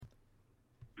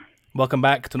Welcome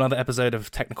back to another episode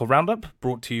of Technical Roundup,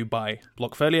 brought to you by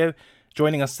Blockfolio.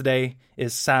 Joining us today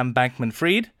is Sam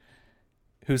Bankman-Fried,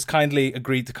 who's kindly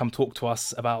agreed to come talk to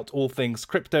us about all things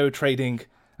crypto, trading,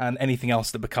 and anything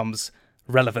else that becomes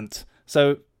relevant.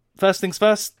 So, first things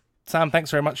first, Sam,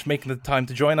 thanks very much for making the time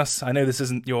to join us. I know this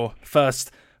isn't your first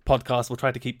podcast. We'll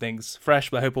try to keep things fresh,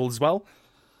 but I hope all is well.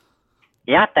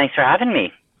 Yeah, thanks for having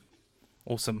me.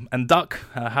 Awesome. And Duck,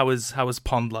 how is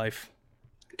pond life?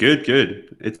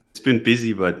 Good. It's been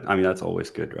busy, but I mean, that's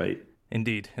always good, right?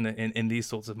 Indeed, in these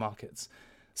sorts of markets.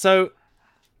 So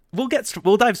we'll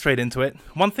dive straight into it.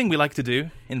 One thing we like to do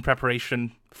in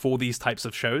preparation for these types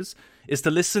of shows is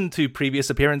to listen to previous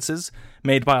appearances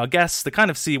made by our guests to kind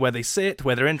of see where they sit,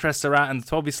 where their interests are at, and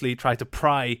to obviously try to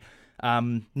pry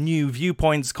new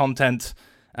viewpoints, content,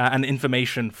 and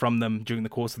information from them during the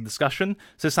course of the discussion.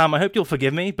 So Sam, I hope you'll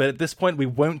forgive me, but at this point we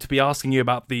won't be asking you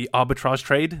about the arbitrage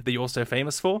trade that you're so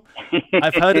famous for.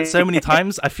 I've heard it so many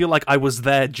times, I feel like I was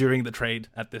there during the trade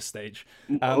at this stage.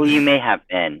 Well, you may have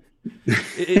been.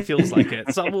 It feels like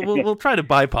it. So we'll try to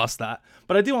bypass that.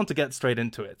 But I do want to get straight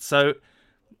into it. So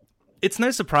it's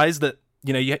no surprise that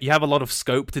you have a lot of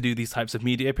scope to do these types of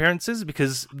media appearances,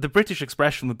 because the British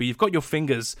expression would be you've got your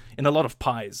fingers in a lot of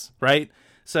pies, right?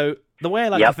 So the way I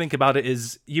like to think about it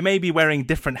is you may be wearing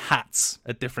different hats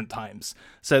at different times.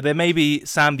 So there may be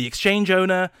Sam the exchange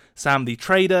owner, Sam the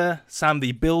trader, Sam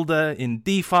the builder in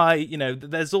DeFi.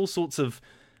 There's all sorts of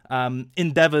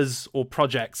endeavors or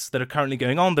projects that are currently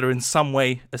going on that are in some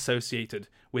way associated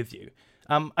with you.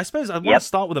 I suppose I want to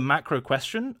start with a macro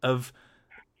question of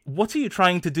what are you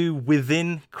trying to do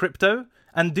within crypto?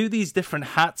 And do these different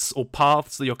hats or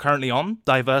paths that you're currently on,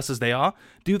 diverse as they are,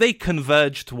 do they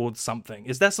converge towards something?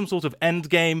 Is there some sort of end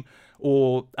game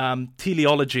or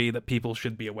teleology that people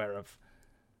should be aware of?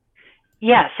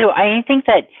 Yeah, so I think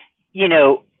that,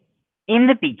 in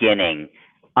the beginning,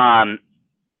 there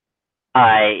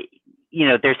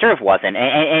sort of wasn't,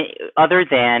 and other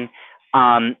than,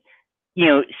 some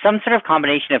sort of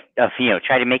combination of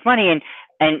try to make money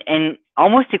and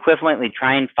almost equivalently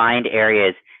try and find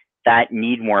areas that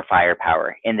need more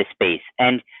firepower in the space.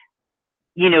 And,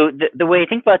 the way I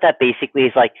think about that basically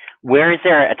is like, where is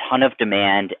there a ton of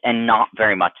demand and not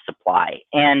very much supply?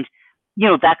 And,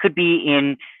 that could be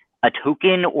in a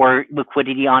token or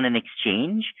liquidity on an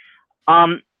exchange,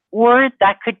 or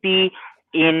that could be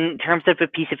in terms of a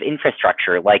piece of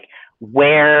infrastructure. Like,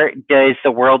 where does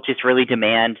the world just really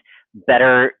demand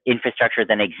better infrastructure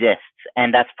than exists?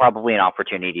 And that's probably an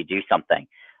opportunity to do something.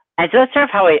 And so that's sort of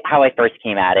how I first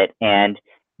came at it. And,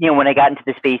 when I got into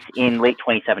the space in late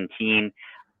 2017,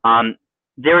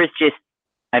 there was just,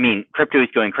 crypto was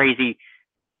going crazy,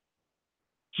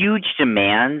 huge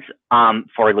demands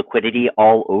for liquidity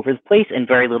all over the place and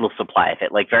very little supply of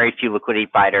it, like very few liquidity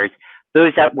providers.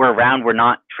 Those that were around were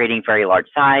not trading very large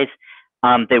size.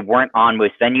 They weren't on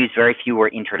most venues. Very few were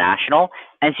international.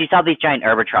 And so you saw these giant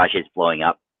arbitrages blowing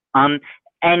up. Come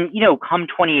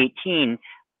 2018,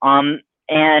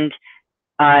 and,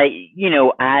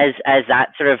 as that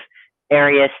sort of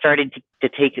area started to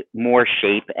take more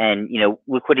shape and,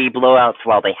 liquidity blowouts,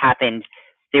 while they happened,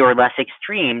 they were less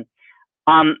extreme.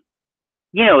 A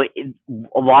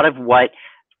lot of what,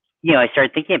 I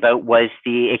started thinking about was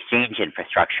the exchange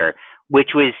infrastructure,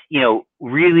 which was,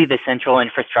 really the central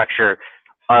infrastructure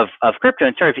of crypto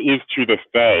and sort of is to this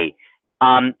day,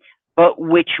 but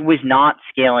which was not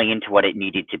scaling into what it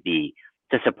needed to be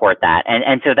to support that.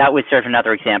 And so that was sort of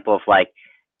another example of like,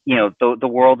 the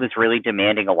world is really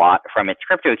demanding a lot from its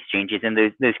crypto exchanges, and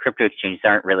those crypto exchanges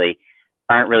aren't really,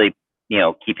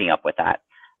 keeping up with that.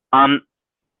 And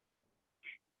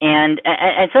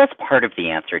so that's part of the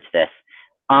answer to this.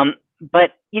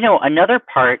 But, another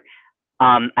part,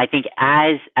 I think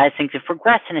as things have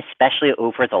progressed, and especially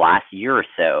over the last year or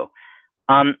so,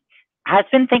 has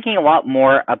been thinking a lot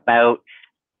more about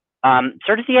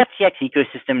sort of the FTX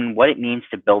ecosystem and what it means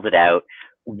to build it out,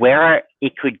 where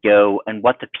it could go, and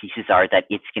what the pieces are that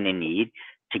it's going to need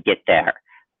to get there.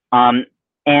 And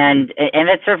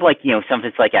it's sort of like,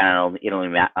 something's like, I don't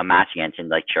know, a matching engine,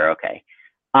 like, sure, okay.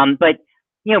 But,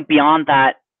 beyond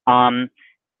that,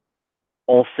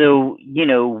 also,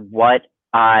 what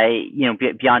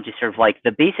beyond just sort of like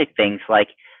the basic things, like,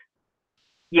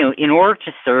 in order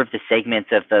to serve the segments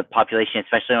of the population,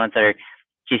 especially ones that are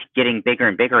just getting bigger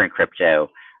and bigger in crypto,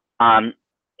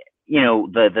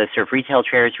 the sort of retail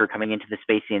traders who are coming into the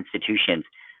space, the institutions,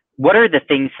 what are the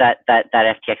things that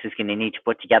FTX is going to need to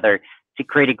put together to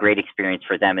create a great experience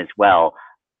for them as well?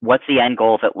 What's the end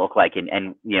goal of it look like,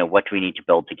 and what do we need to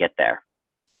build to get there?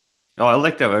 Oh, I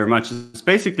like that very much. It's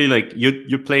basically like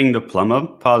you're playing the plumber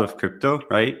part of crypto,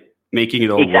 right? Making it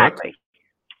all work.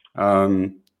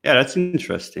 Yeah, that's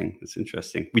interesting. That's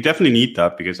interesting. We definitely need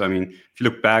that because, I mean, if you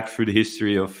look back through the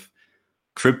history of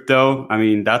crypto, I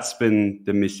mean, that's been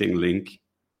the missing link.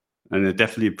 And I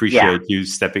definitely Yeah. appreciate you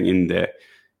stepping in there.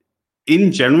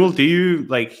 In general, do you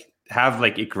like have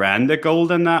like a grander goal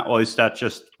than that? Or is that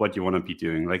just what you want to be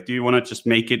doing? Like, do you want to just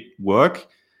make it work?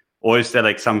 Or is there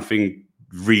like something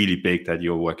really big that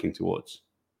you're working towards?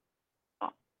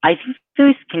 I think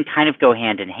those can kind of go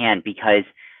hand in hand because,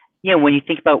 when you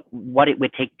think about what it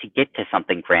would take to get to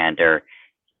something grander,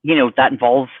 that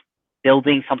involves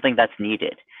building something that's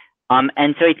needed.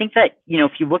 And so I think that,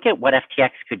 if you look at what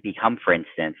FTX could become, for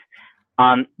instance,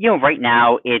 right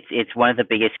now it's one of the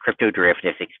biggest crypto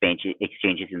derivatives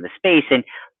exchanges in the space. And,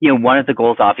 one of the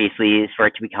goals obviously is for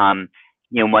it to become,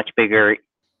 much bigger.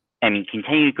 I mean,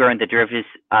 continue to grow in the derivatives,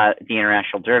 the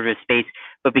international derivatives space,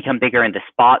 but become bigger in the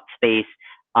spot space,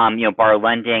 borrow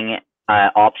lending,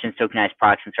 options, tokenized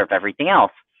products, and sort of everything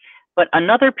else. But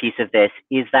another piece of this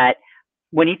is that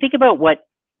when you think about what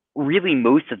really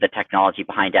most of the technology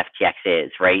behind FTX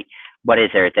is, right? What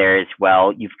is there?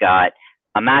 You've got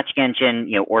a matching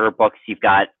engine, order books, you've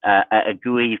got a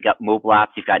GUI, you've got mobile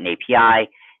apps, you've got an API,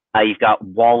 you've got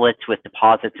wallets with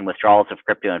deposits and withdrawals of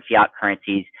crypto and fiat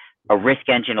currencies, a risk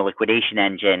engine, a liquidation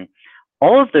engine.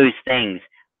 All of those things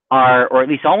are, or at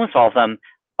least almost all of them,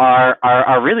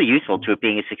 are really useful to it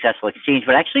being a successful exchange,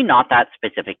 but actually not that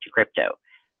specific to crypto.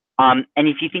 And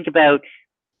if you think about,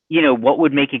 what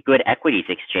would make a good equities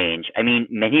exchange, I mean,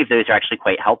 many of those are actually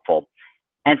quite helpful.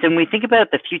 And so when we think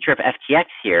about the future of FTX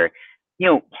here,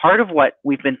 part of what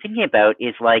we've been thinking about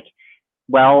is like,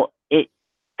 well, it's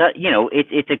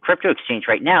a crypto exchange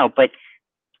right now, but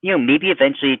maybe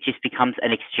eventually it just becomes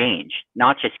an exchange,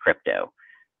 not just crypto.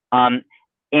 And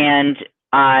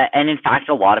in fact,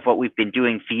 a lot of what we've been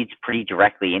doing feeds pretty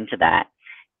directly into that.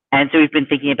 And so we've been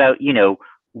thinking about,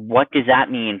 what does that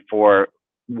mean for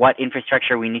what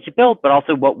infrastructure we need to build, but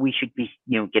also what we should be,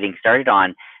 getting started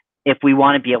on if we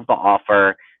want to be able to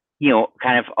offer,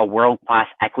 kind of a world-class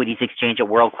equities exchange, a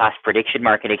world-class prediction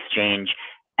market exchange,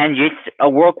 and just a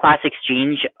world-class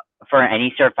exchange for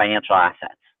any sort of financial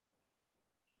assets.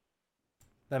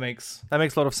 That makes a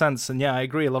lot of sense, and yeah, I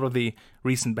agree. A lot of the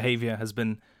recent behavior has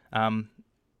been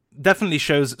definitely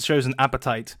shows an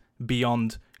appetite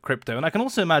beyond crypto, and I can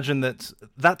also imagine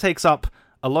that takes up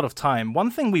a lot of time. One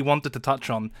thing we wanted to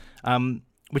touch on,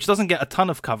 which doesn't get a ton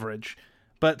of coverage,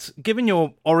 but given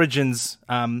your origins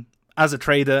as a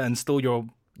trader and still your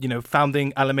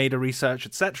founding Alameda research,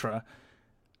 etc.,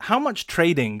 how much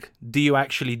trading do you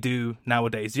actually do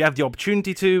nowadays? Do you have the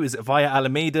opportunity to? Is it via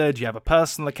Alameda? Do you have a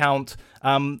personal account?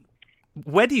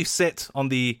 Where do you sit on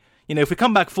the, if we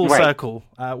come back full circle,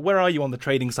 where are you on the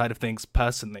trading side of things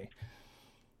personally?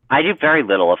 I do very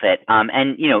little of it.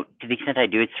 And, to the extent I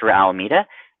do, it's through Alameda.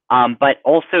 But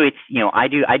also it's, I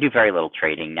do very little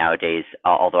trading nowadays,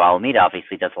 although Alameda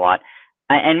obviously does a lot.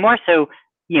 And more so,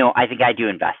 I think I do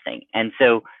investing. And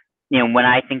so, when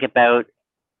I think about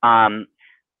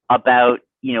what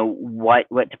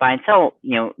to buy and sell,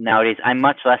 nowadays, I'm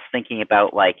much less thinking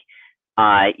about like,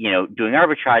 doing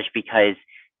arbitrage because,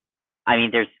 I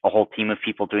mean, there's a whole team of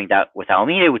people doing that with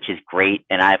Alameda, which is great.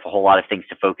 And I have a whole lot of things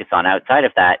to focus on outside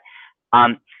of that.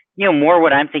 More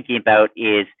what I'm thinking about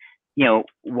is,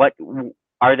 what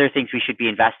are there things we should be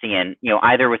investing in,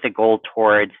 either with a goal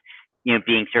towards,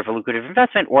 being sort of a lucrative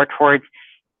investment or towards,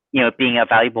 being a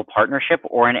valuable partnership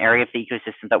or an area of the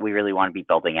ecosystem that we really want to be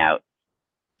building out.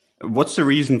 What's the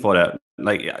reason for that?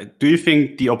 Like, do you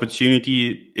think the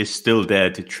opportunity is still there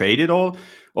to trade it all?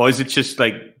 Or is it just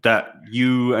like that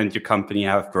you and your company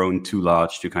have grown too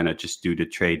large to kind of just do the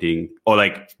trading? Or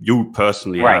like you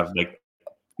personally have like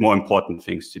more important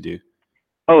things to do?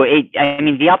 Oh, I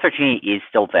mean, the opportunity is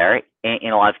still there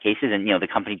in a lot of cases, and the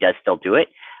company does still do it.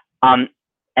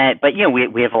 But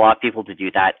we have a lot of people to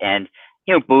do that, and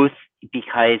both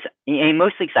because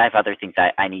mostly because I have other things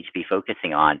I need to be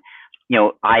focusing on.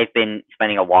 I've been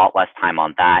spending a lot less time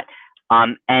on that.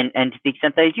 And to the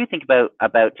extent that I do think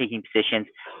about taking positions,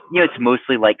 it's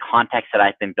mostly like context that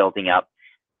I've been building up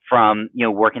from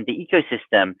work in the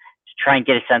ecosystem to try and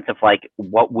get a sense of like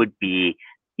what would be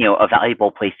a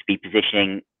valuable place to be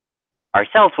positioning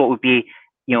ourselves, what would be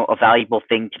a valuable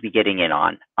thing to be getting in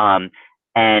on,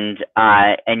 and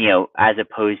as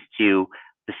opposed to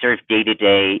the sort of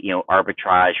day-to-day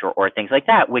arbitrage or things like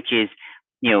that, which is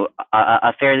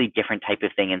a fairly different type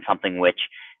of thing and something which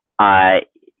I've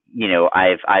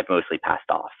mostly passed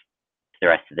off to the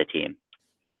rest of the team.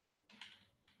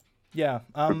 Yeah,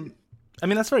 I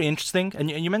mean that's very interesting, and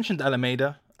you mentioned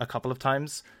Alameda a couple of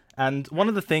times, And one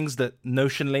of the things that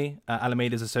notionally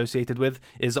Alameda is associated with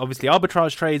is obviously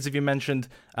arbitrage trades, if you mentioned,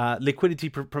 liquidity,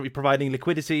 providing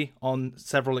liquidity on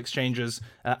several exchanges,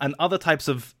 and other types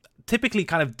of typically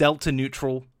kind of delta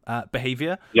neutral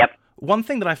behavior. Yep. One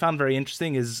thing that I found very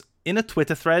interesting is in a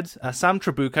Twitter thread, Sam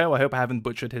Trabucco, I hope I haven't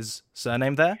butchered his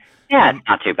surname there. Yeah,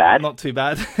 not too bad. Not too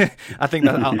bad. I think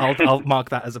that I'll mark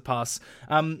that as a pass.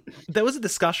 There was a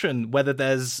discussion whether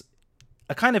there's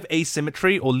a kind of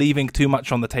asymmetry or leaving too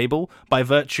much on the table by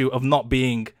virtue of not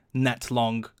being net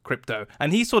long crypto.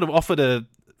 And he sort of offered a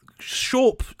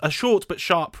short but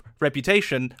sharp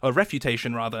refutation,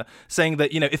 rather, saying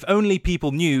that, if only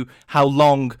people knew how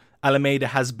long Alameda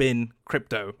has been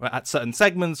crypto at certain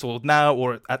segments or now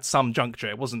or at some juncture.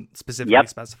 It wasn't specifically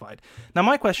specified. Now,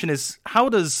 my question is, how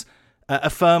does a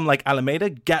firm like Alameda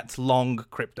get long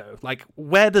crypto? Like,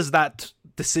 where does that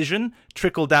decision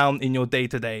trickle down in your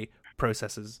day-to-day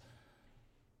processes?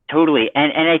 Totally.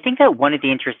 And I think that one of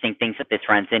the interesting things that this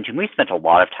runs into, and we spent a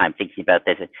lot of time thinking about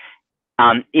this,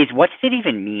 is what does it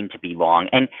even mean to be long?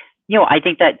 And, I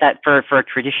think that for a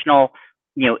traditional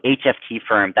HFT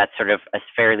firm, that's sort of a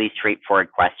fairly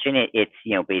straightforward question. It's,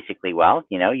 basically,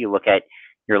 you look at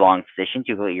your long positions,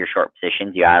 you look at your short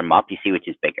positions, you add them up, you see which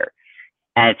is bigger.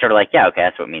 And it's sort of like, yeah, okay,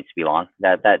 that's what it means to be long.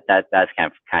 That's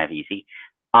kind of easy.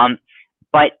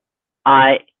 But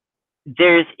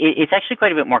it's actually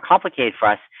quite a bit more complicated for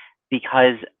us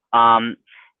because,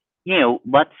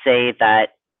 let's say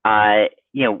that,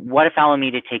 what if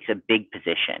Alameda takes a big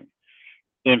position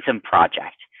in some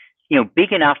project?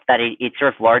 Big enough that it's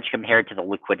sort of large compared to the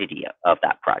liquidity of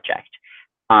that project.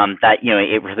 That,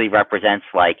 it really represents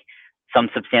like some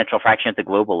substantial fraction of the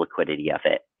global liquidity of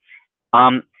it.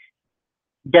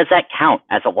 Does that count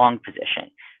as a long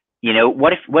position?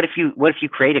 What if you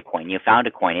create a coin, you found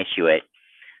a coin, issue it,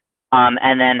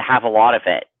 and then have a lot of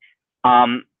it?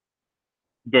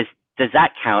 Does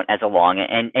that count as a long?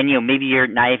 And maybe your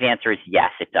naive answer is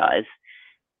yes, it does.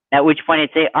 At which point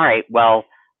I'd say, all right, well,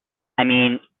 I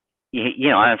mean,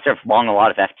 I'm sort of long a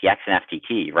lot of FTX and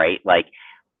FTT, right?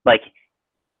 What's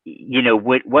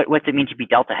it mean to be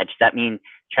delta hedge? Does that mean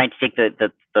trying to take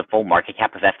the full market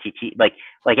cap of FTT? I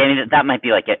mean, that might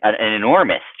be like an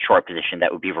enormous short position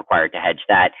that would be required to hedge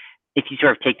that if you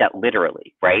sort of take that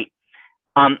literally, right?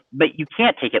 But you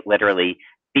can't take it literally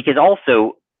because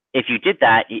also if you did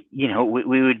that,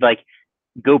 we would like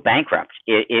go bankrupt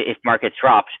if markets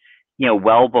dropped,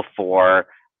 well before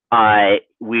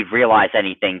we've realized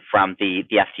anything from the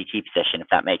FTT position, if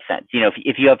that makes sense.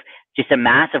 If you have just a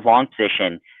massive long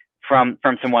position from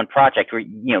some one project where,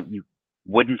 you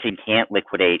wouldn't and can't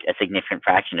liquidate a significant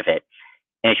fraction of it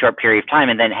in a short period of time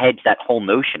and then hedge that whole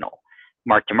notional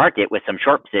mark to market with some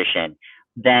short position,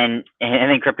 then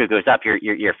crypto goes up,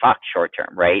 you're fucked short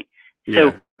term, right?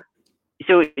 Yeah.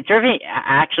 So it sort of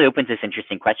actually opens this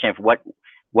interesting question of what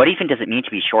even does it mean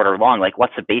to be short or long? Like,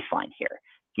 what's the baseline here?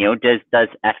 Does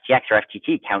FTX or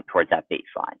FTT count towards that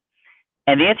baseline?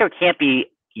 And the answer can't be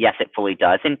yes, it fully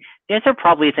does. And the answer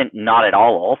probably isn't not at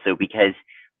all also because,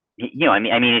 I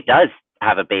mean, it does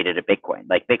have a beta to Bitcoin.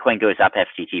 Like Bitcoin goes up,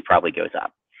 FTT probably goes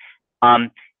up.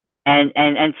 And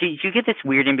so you get this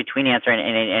weird in-between answer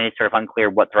and it's sort of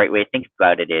unclear what the right way to think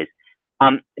about it is.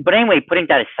 But anyway, putting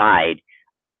that aside,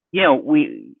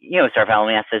 we, sort of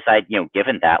Alameda has to decide,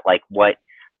 given that, like what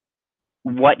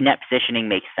net positioning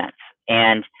makes sense.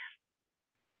 And,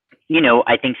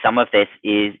 I think some of this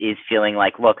is feeling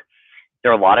like, look,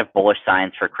 there are a lot of bullish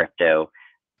signs for crypto.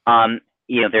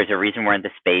 There's a reason we're in the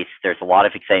space. There's a lot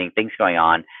of exciting things going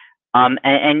on.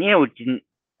 And didn't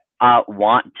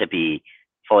want to be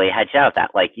fully hedged out of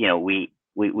that. Like, we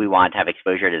want to have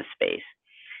exposure to the space.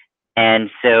 And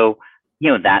so,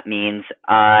 that means,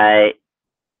 that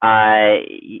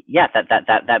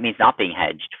means not being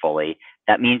hedged fully.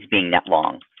 That means being net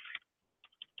long.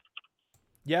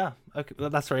 Yeah, okay,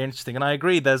 that's very interesting, and I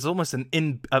agree. There's almost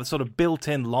a sort of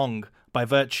built-in long by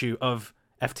virtue of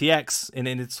FTX in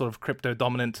its sort of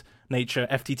crypto-dominant nature,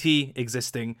 FTT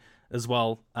existing as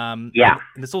well. And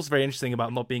it's also very interesting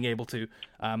about not being able to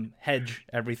hedge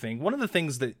everything. One of the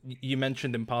things that you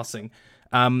mentioned in passing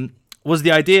was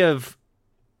the idea of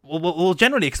well,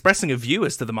 generally expressing a view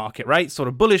as to the market, right? Sort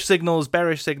of bullish signals,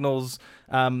 bearish signals,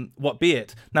 what be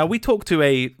it. Now, we talk to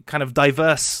a kind of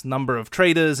diverse number of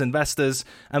traders, investors,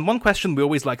 and one question we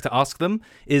always like to ask them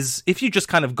is if you just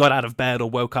kind of got out of bed or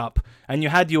woke up and you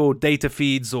had your data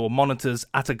feeds or monitors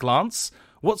at a glance,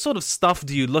 what sort of stuff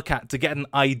do you look at to get an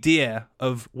idea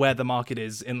of where the market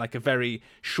is in like a very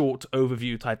short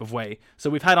overview type of way?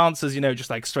 So we've had answers, just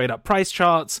like straight up price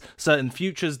charts, certain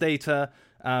futures data,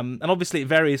 And obviously it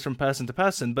varies from person to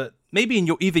person, but maybe in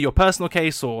either your personal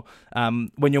case or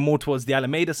when you're more towards the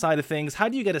Alameda side of things, how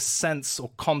do you get a sense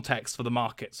or context for the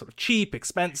market? Sort of cheap,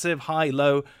 expensive, high,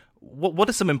 low? What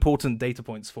are some important data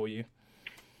points for you?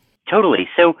 Totally.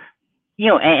 So,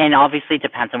 and obviously it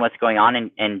depends on what's going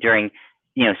on. And during,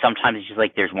 sometimes it's just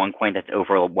like there's one coin that's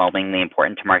overwhelmingly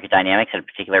important to market dynamics at a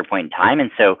particular point in time.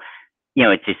 And so,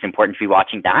 it's just important to be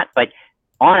watching that. But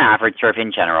on average, sort of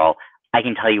in general, I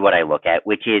can tell you what I look at,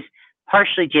 which is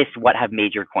partially just what have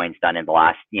major coins done in the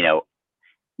last,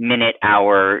 minute,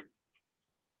 hour,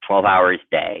 12 hours,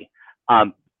 day.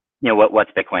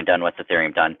 What's Bitcoin done? What's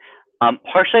Ethereum done?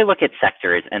 Partially I look at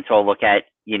sectors. And so I'll look at,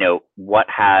 what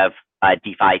have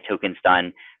DeFi tokens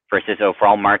done versus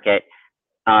overall market.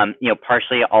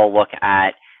 Partially I'll look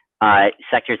at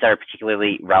sectors that are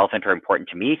particularly relevant or important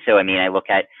to me. So, I look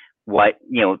at what,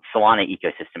 Solana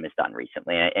ecosystem has done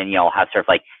recently. And I'll have sort of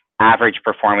like average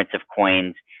performance of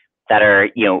coins that are,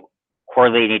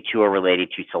 correlated to or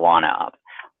related to Solana up.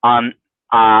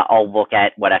 I'll look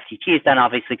at what FTT has done,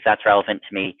 obviously, because that's relevant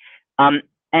to me.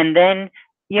 And then,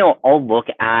 I'll look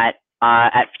at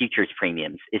futures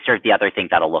premiums is sort of the other thing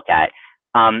that I'll look at,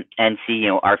 and see,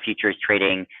 are futures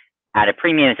trading at a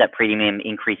premium? Is that premium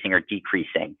increasing or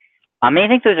decreasing? I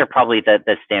think those are probably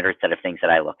the standard set of things that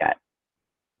I look at.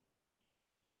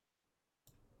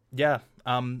 Yeah.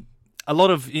 A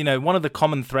lot of, one of the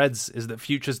common threads is that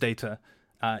futures data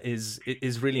is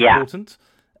really important.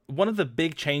 One of the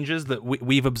big changes that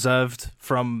we've observed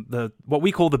from what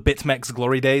we call the BitMEX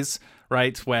glory days,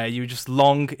 right, where you just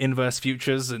long inverse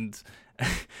futures and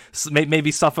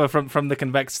maybe suffer from the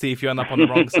convexity if you end up on the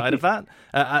wrong side of that,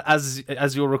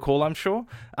 as you'll recall, I'm sure.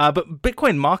 But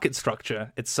Bitcoin market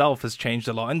structure itself has changed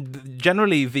a lot, and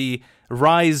generally the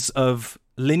rise of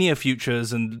linear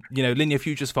futures and linear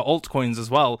futures for altcoins as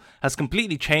well has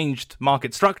completely changed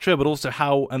market structure, but also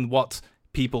how and what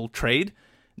people trade.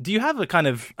 Do you have a kind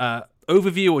of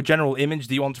overview or general image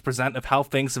do you want to present of how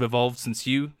things have evolved since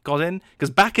you got in? Because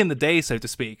back in the day, so to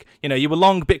speak, you were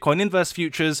long Bitcoin inverse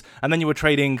futures, and then you were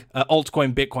trading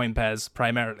altcoin Bitcoin pairs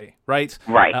primarily, right?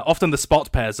 Right. Often the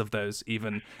spot pairs of those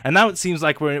even. And now it seems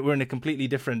like we're in a completely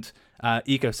different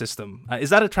ecosystem. Is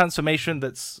that a transformation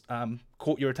that's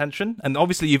caught your attention? And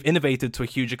obviously you've innovated to a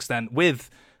huge extent with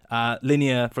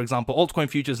linear, for example, altcoin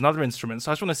futures and other instruments.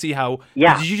 So I just want to see how,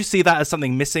 did you see that as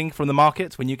something missing from the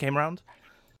market when you came around?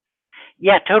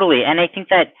 Yeah, totally. And I think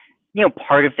that,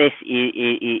 part of this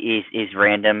is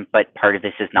random, but part of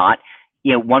this is not.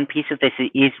 One piece of this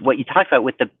is what you talked about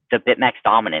with the BitMEX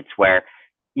dominance, where,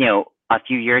 a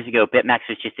few years ago, BitMEX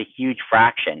was just a huge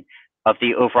fraction of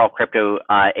the overall crypto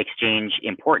exchange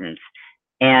importance.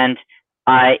 And,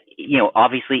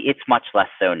 obviously it's much less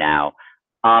so now.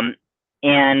 And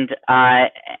as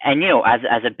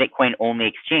a Bitcoin only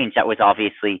exchange, that was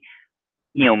obviously,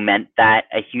 meant that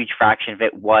a huge fraction of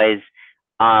it was,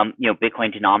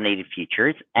 Bitcoin denominated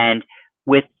futures. And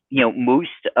with, most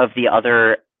of the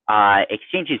other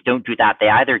exchanges don't do that. They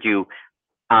either do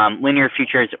linear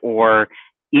futures or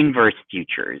inverse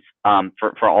futures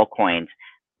for all coins.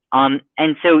 And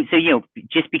so,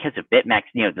 just because of BitMEX,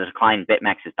 the decline in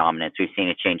BitMEX's dominance, we've seen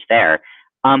a change there.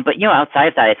 But, outside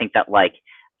of that, I think that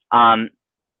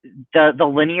the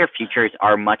linear futures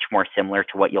are much more similar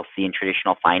to what you'll see in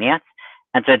traditional finance.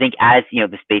 And so I think as,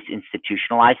 the space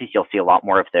institutionalizes, you'll see a lot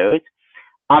more of those.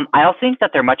 I also think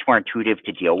that they're much more intuitive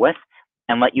to deal with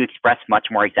and let you express much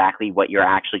more exactly what you're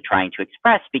actually trying to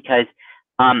express, because,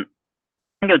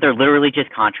 they're literally just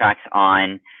contracts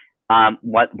on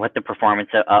what the performance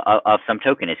of some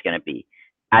token is going to be,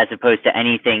 as opposed to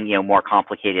anything, more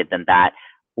complicated than that,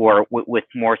 or with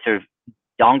more sort of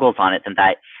dongles on it than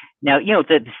that. Now,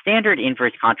 the standard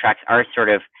inverse contracts are sort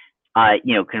of,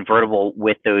 convertible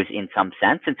with those in some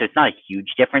sense. And so it's not a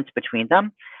huge difference between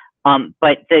them.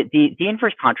 But the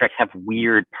inverse contracts have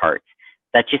weird parts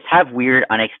that just have weird,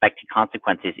 unexpected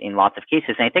consequences in lots of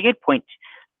cases. And I think I'd point,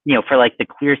 for the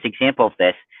clearest example of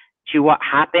this, to what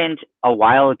happened a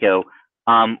while ago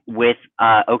with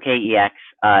OKEX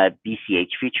BCH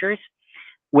futures,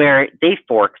 where they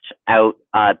forked out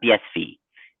BSV.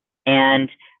 And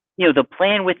the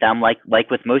plan with them, like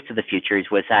with most of the futures,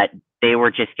 was that they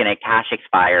were just going to cash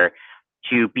expire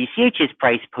to BCH's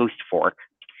price post fork.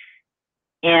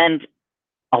 And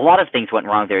a lot of things went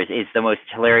wrong there. Is the most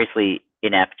hilariously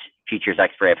inept futures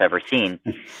expert I've ever seen.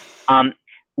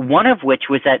 One of which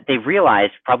was that they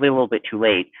realized, probably a little bit too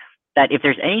late, that if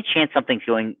there's any chance something's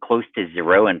going close to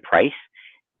zero in price,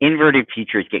 inverted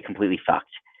futures get completely fucked.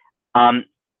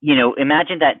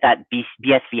 Imagine that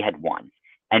BSV had won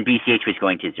and BCH was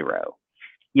going to zero.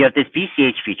 You have this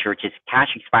BCH future, which is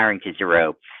cash expiring to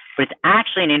zero, but it's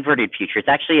actually an inverted future. It's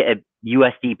actually a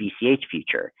USD BCH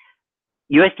future.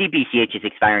 USD BCH is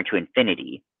expiring to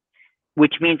infinity,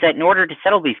 which means that in order to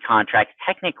settle these contracts,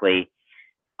 technically,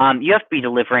 you have to be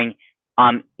delivering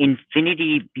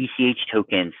infinity BCH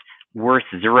tokens worth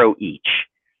 0 each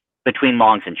between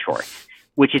longs and shorts,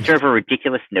 which is sort of a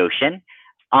ridiculous notion.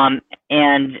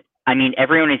 And I mean,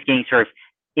 everyone is getting sort of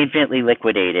infinitely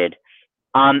liquidated.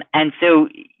 And so,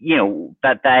 you know,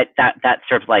 that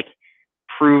sort of like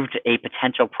proved a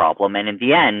potential problem. And in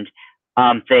the end,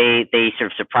 they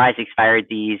sort of surprise expired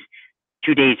these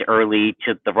 2 days early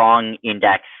to the wrong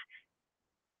index,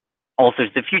 also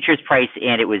to the futures price,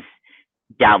 and it was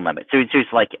down limit. So it's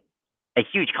just like a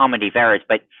huge comedy of errors.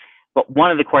 But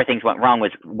one of the core things went wrong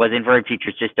was inverted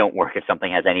futures just don't work if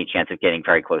something has any chance of getting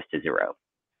very close to 0.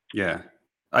 Yeah.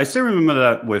 I still remember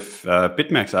that with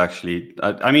BitMEX, actually.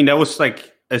 I mean, there was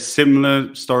like a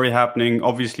similar story happening,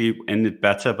 obviously ended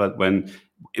better, but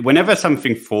whenever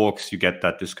something forks, you get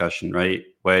that discussion, right?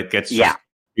 Where it gets just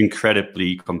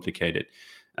incredibly complicated.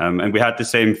 And we had the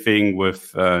same thing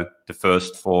with the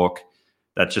first fork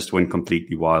that just went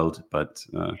completely wild. But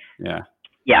Yeah.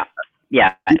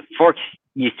 Forks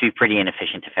used to be pretty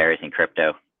inefficient affairs in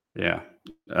crypto. Yeah.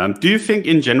 Do you think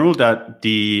in general that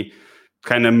the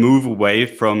kind of move away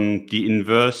from the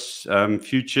inverse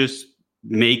futures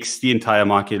makes the entire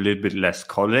market a little bit less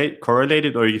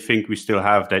correlated, or you think we still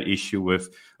have that issue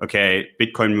with, okay,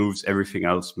 Bitcoin moves, everything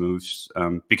else moves?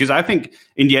 Because I think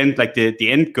in the end, like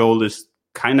the end goal is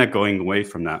kind of going away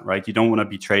from that, right? You don't want to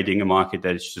be trading a market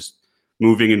that is just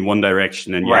moving in one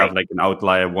direction and you have like an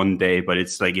outlier one day, but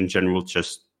it's like in general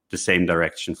just the same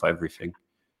direction for everything.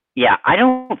 Yeah, I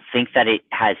don't think that it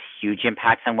has huge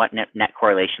impacts on what net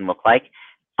correlation look like.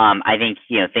 I think,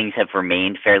 you know, things have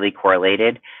remained fairly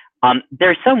correlated.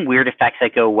 There's some weird effects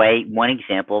that go away. One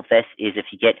example of this is if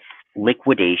you get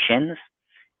liquidations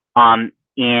in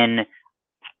an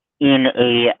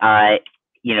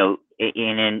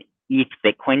ETH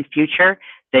Bitcoin future,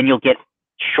 then you'll get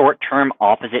short-term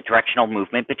opposite directional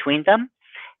movement between them.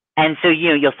 And so, you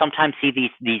know, you'll sometimes see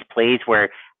these plays where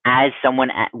as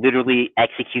someone literally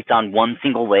executes on one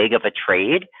single leg of a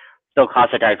trade, they'll cause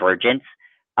a divergence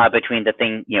between the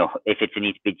thing, you know, if it's an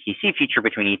ETH BTC future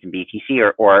between ETH and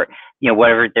BTC or you know,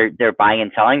 whatever they're buying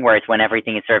and selling. Whereas when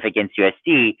everything is sort of against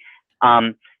USD,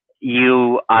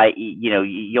 you'll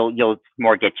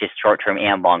more get just short-term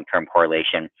and long-term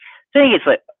correlation. So I think it's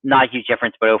like not a huge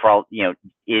difference, but overall, you know,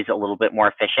 is a little bit more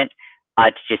efficient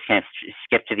to just kind of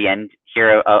skip to the end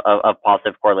here of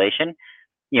positive correlation,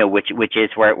 you know, which is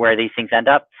where these things end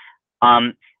up.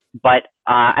 But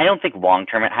I don't think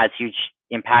long-term it has huge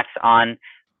impacts on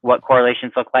what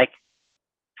correlations look like.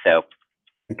 So.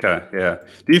 Okay, yeah.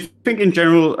 Do you think in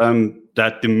general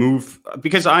that the move,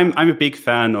 because I'm a big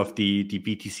fan of the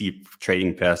BTC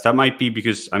trading pairs. That might be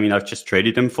because, I mean, I've just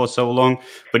traded them for so long,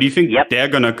 but do you think they're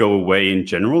going to go away in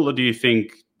general, or do you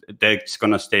think they're just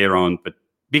going to stay around? But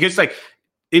because like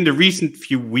in the recent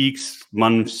few weeks,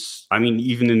 months, I mean,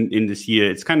 even in this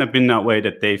year, it's kind of been that way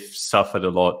that they've suffered a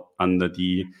lot under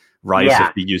the rise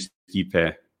of the USD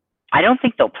pair. I don't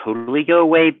think they'll totally go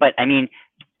away, but I mean,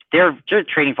 their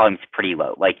trading volume is pretty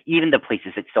low. Like even the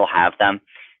places that still have them,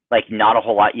 like not a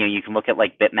whole lot. You know, you can look at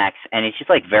like BitMEX, and it's just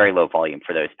like very low volume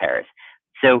for those pairs.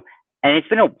 So, and it's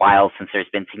been a while since there's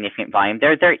been significant volume.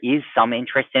 There is some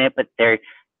interest in it, but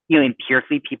you know,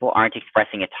 empirically people aren't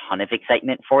expressing a ton of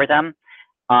excitement for them.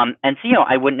 And so, you know,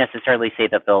 I wouldn't necessarily say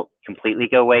that they'll completely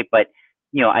go away, but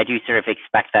you know, I do sort of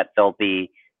expect that they'll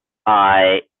be,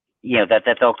 you know, that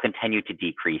they'll continue to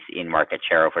decrease in market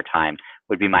share over time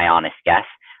would be my honest guess.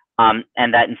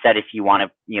 And that instead, if you want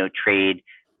to, you know, trade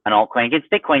an altcoin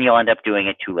against Bitcoin, you'll end up doing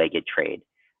a two-legged trade.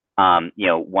 You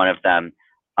know, one of them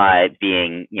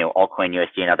being, you know, altcoin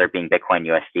USD, another being Bitcoin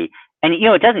USD. And, you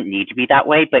know, it doesn't need to be that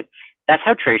way, but that's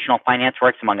how traditional finance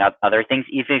works, among other things.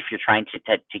 Even if you're trying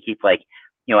to keep like,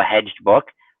 you know, a hedged book,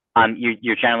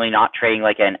 you're generally not trading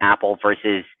like an Apple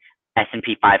versus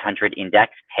S&P 500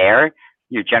 index pair.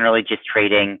 You're generally just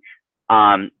trading,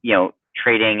 you know,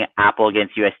 trading Apple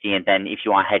against USD, and then if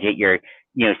you want to hedge it, you're,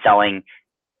 you know, selling,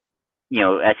 you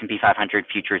know, S&P 500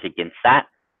 futures against that.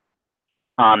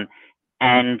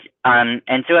 And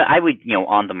so I would, you know,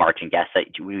 on the margin guess that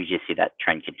we would just see that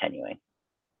trend continuing.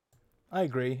 I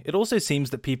agree. It also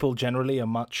seems that people generally are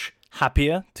much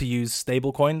happier to use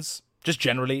stable coins, just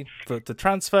generally to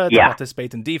transfer, to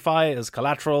participate in DeFi as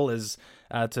collateral, as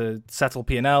to settle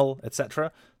P&L,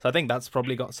 etc. So I think that's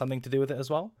probably got something to do with it as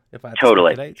well, if I had to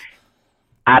speculate.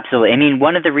 Absolutely. I mean,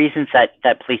 one of the reasons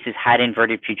that places had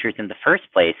inverted futures in the first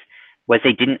place was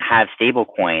they didn't have stable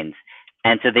coins,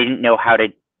 and so they didn't know how to,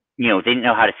 you know, they didn't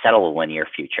know how to settle a linear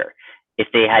future.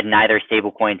 they had neither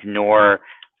stablecoins nor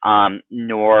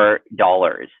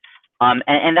dollars.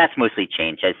 And that's mostly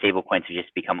changed as stablecoins have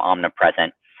just become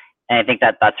omnipresent. And I think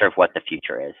that's sort of what the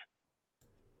future is.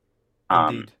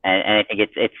 Indeed. And I think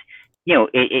it's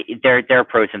there are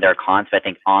pros and there are cons, but I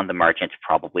think on the margin it's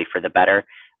probably for the better.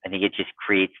 I think it just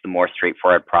creates the more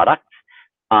straightforward products.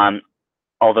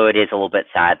 Although it is a little bit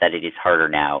sad that it is harder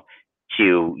now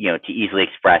to easily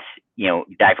express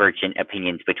divergent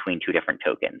opinions between two different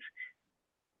tokens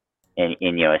in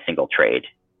a single trade.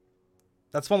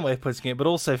 That's one way of putting it, but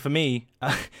also for me,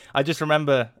 I just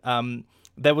remember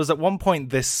there was at one point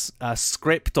this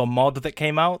script or mod that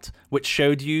came out which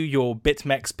showed you your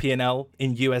BitMEX P&L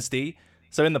in USD.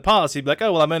 So in the past, you'd be like,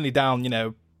 oh, well, I'm only down,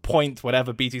 point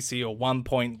whatever BTC or 1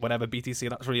 point whatever BTC.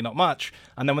 That's really not much.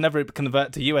 And then whenever it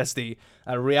convert to USD,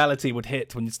 reality would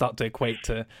hit when you start to equate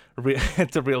to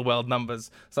to real world numbers.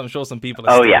 So I'm sure some people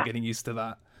are still getting used to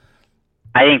that.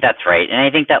 I think that's right. And I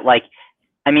think that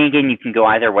again, you can go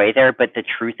either way there, but the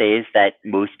truth is that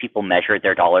most people measure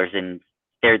their dollars and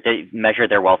they measure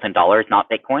their wealth in dollars, not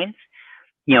Bitcoins.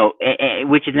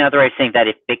 Which is another way of saying that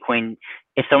if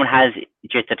someone has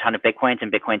just a ton of Bitcoins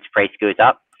and Bitcoin's price goes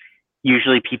up,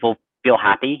 usually people feel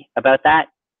happy about that.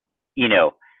 As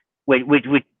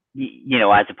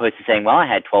opposed to saying, well, I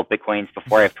had 12 Bitcoins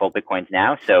before, I have 12 Bitcoins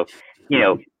now, so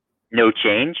no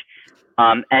change.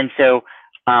 I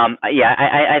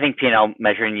think P&L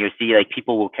measuring USD,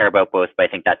 people will care about both, but I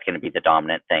think that's going to be the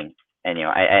dominant thing. And,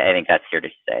 I think that's here to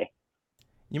stay.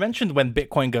 You mentioned when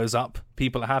Bitcoin goes up,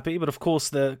 people are happy, but of course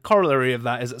the corollary of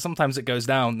that is that sometimes it goes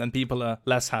down and people are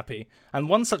less happy. And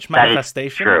one such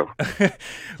manifestation,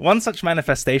 one such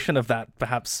manifestation of that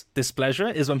perhaps displeasure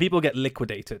is when people get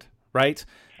liquidated, right?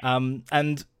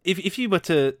 And if you were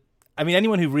to,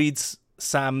 anyone who reads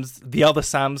the other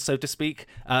Sam's, so to speak,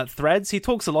 threads, he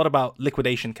talks a lot about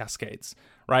liquidation cascades,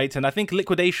 right? And I think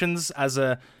liquidations as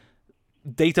a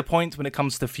data point when it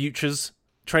comes to futures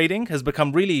trading has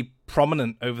become really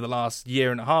prominent over the last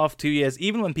year and a half, 2 years.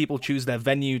 Even when people choose their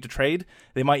venue to trade,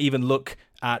 they might even look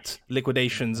at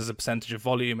liquidations as a percentage of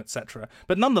volume, etc.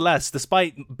 But nonetheless,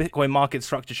 despite Bitcoin market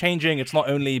structure changing, it's not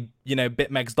only,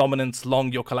 BitMEX dominance,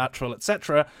 long your collateral,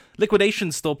 etc.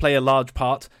 Liquidations still play a large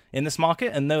part in this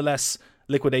market, and no less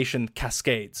liquidation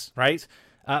cascades, right?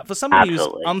 For somebody who's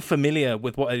unfamiliar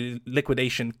with what a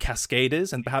liquidation cascade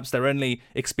is, and perhaps their only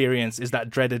experience is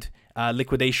that dreaded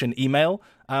liquidation email,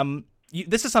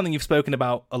 this is something you've spoken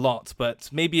about a lot, but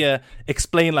maybe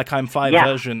explain I'm five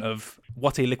version of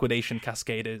what a liquidation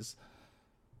cascade is.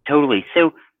 Totally.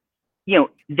 So,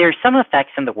 there's some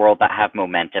effects in the world that have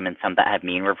momentum and some that have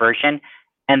mean reversion.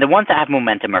 And the ones that have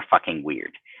momentum are fucking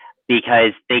weird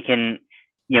because they can,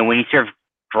 when you sort of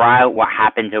draw out what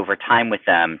happens over time with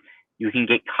them, you can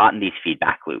get caught in these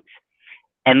feedback loops.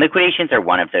 And liquidations are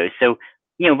one of those. So,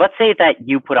 let's say that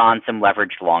you put on some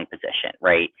leveraged long position,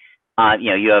 right?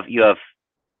 You have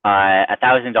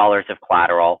 $1,000 of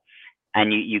collateral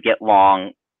and you get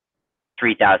long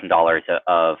 $3,000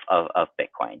 of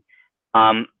Bitcoin.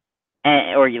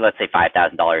 Let's say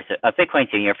 $5,000 of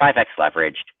Bitcoin, so you're 5x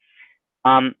leveraged.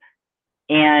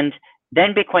 And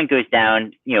then Bitcoin goes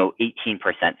down, 18%.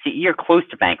 So you're close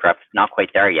to bankrupt, not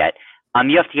quite there yet.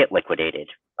 You have to get liquidated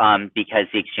because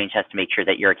the exchange has to make sure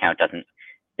that your account doesn't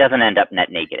end up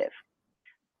net negative.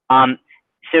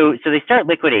 So they start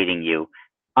liquidating you.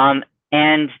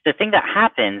 And the thing that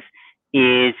happens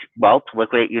is, to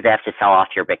liquidate you, they have to sell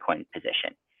off your Bitcoin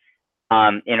position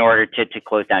in order to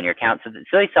close down your account. So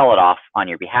they sell it off on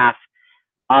your behalf.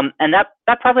 And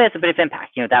that probably has a bit of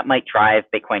impact. that might drive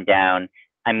Bitcoin down.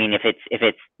 If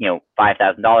it's $5,000,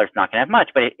 not going to have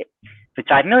much, but if it's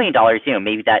 $5 million,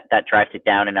 maybe that drives it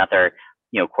down another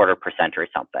 0.25% or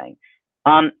something.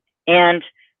 And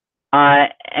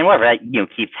whatever that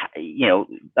keeps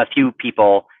a few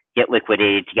people get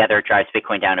liquidated together, it drives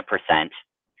Bitcoin down 1%.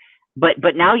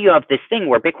 But now you have this thing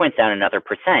where Bitcoin's down another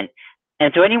 %,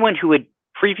 and so anyone who had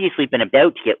previously been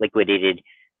about to get liquidated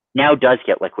now does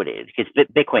get liquidated because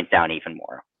Bitcoin's down even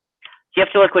more. So you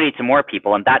have to liquidate some more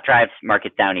people, and that drives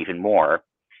markets down even more.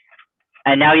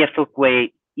 And now you have to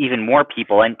liquidate even more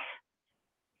people, and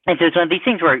so it's one of these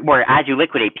things where as you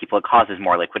liquidate people, it causes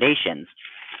more liquidations.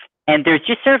 And there's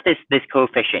just sort of this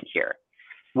coefficient here,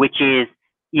 which is,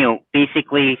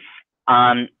 basically,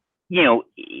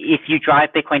 if you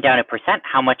drive Bitcoin down 1%,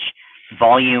 how much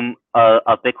volume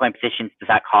of Bitcoin positions does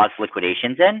that cause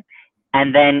liquidations in?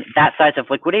 And then that size of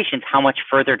liquidations, how much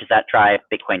further does that drive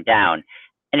Bitcoin down?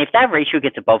 And if that ratio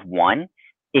gets above 1,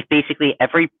 if basically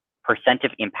every %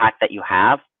 of impact that you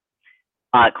have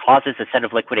causes a set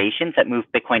of liquidations that move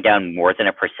Bitcoin down more than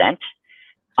 1%,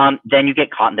 then you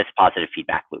get caught in this positive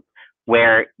feedback loop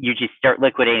where you just start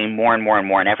liquidating more and more and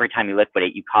more. And every time you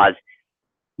liquidate, you cause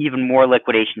even more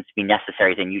liquidations to be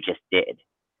necessary than you just did.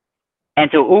 And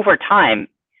so over time,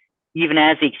 even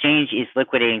as the exchange is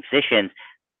liquidating positions,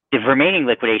 the remaining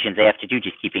liquidations they have to do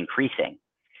just keep increasing.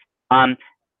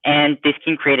 And this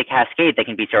can create a cascade that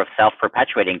can be sort of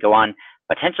self-perpetuating, go on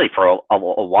potentially for a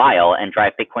while and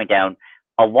drive Bitcoin down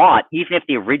a lot, even if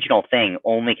the original thing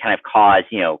only kind of caused,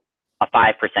 a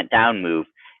 5% down move.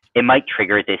 It might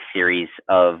trigger this series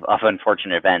of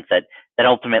unfortunate events that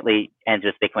ultimately ends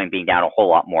with Bitcoin being down a whole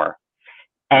lot more.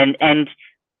 And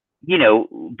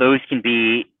those can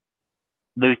be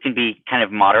kind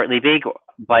of moderately big,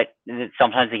 but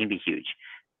sometimes they can be huge.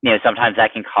 Sometimes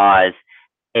that can cause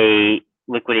a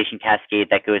liquidation cascade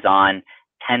that goes on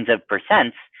tens of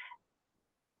percents,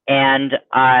 and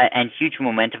huge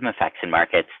momentum effects in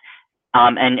markets,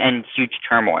 and huge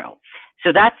turmoil.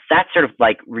 So that's sort of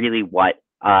like really what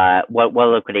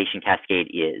liquidation cascade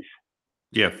is.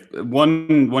 Yeah,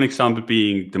 one example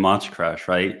being the March crash,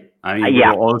 right? I mean, we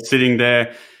were all sitting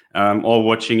there, all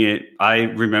watching it. I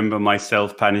remember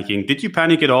myself panicking. Did you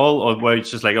panic at all, or were you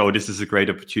just like, "Oh, this is a great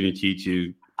opportunity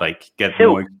to get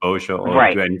more exposure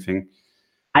or do anything"?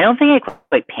 I don't think I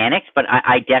quite panicked, but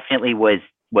I definitely was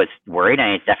worried.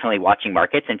 I was definitely watching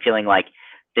markets and feeling like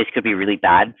this could be really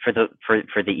bad for the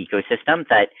ecosystem.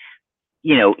 That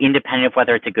independent of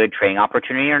whether it's a good trading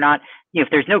opportunity or not, if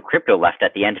there's no crypto left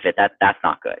at the end of it, that's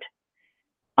not good.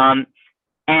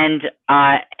 And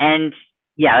that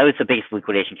was the biggest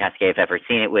liquidation cascade I've ever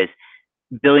seen. It was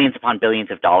billions upon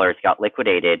billions of dollars got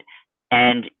liquidated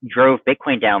and drove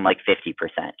Bitcoin down like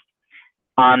 50%.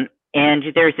 And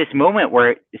there's this moment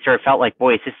where it sort of felt like,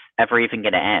 boy, is this ever even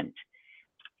going to end?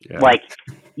 Yeah. Is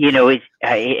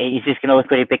this going to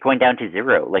liquidate Bitcoin down to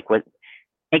zero? Like, what?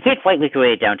 It can't quite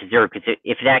liquidate it down to zero, because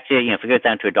if it actually, if it goes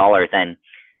down to $1, then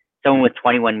someone with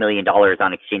 $21 million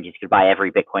on exchanges could buy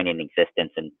every Bitcoin in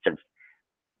existence and sort of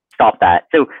stop that.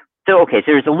 So okay, so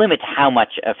there's a limit to how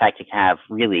much effect it can have,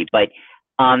 really, but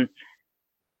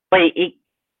it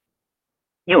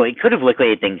it could have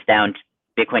liquidated things down,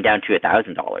 Bitcoin down to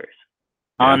 $1,000.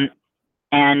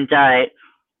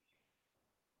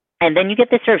 And then you get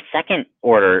this sort of second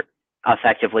order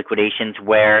effect of liquidations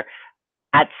where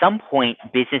at some point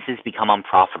businesses become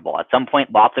unprofitable. At some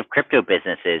point, lots of crypto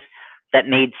businesses that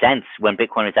made sense when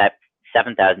Bitcoin was at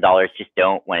 $7,000 just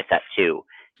don't when it's at $2,000.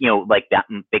 Like that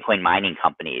Bitcoin mining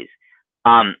companies,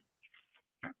 and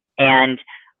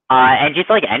just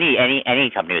like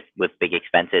any company with big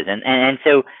expenses, and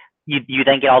so you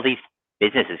then get all these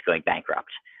businesses going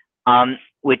bankrupt,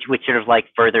 which sort of like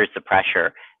furthers the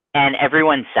pressure, and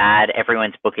everyone's sad,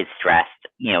 everyone's book is stressed,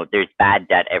 there's bad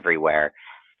debt everywhere,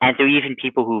 and so even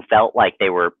people who felt like they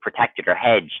were protected or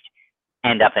hedged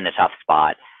end up in a tough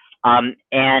spot. I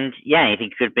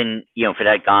think it could have been, if it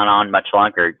had gone on much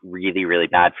longer, really, really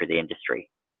bad for the industry.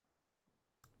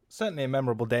 Certainly a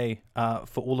memorable day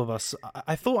for all of us.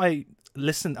 I thought I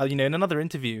listened, in another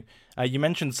interview, you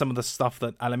mentioned some of the stuff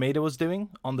that Alameda was doing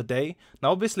on the day.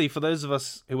 Now, obviously, for those of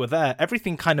us who were there,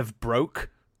 everything kind of broke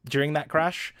during that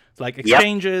crash. Like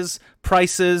exchanges,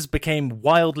 prices became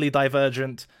wildly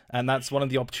divergent, and that's one of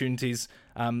the opportunities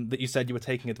that you said you were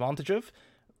taking advantage of.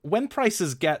 When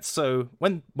prices get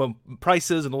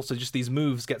prices and also just these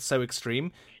moves get so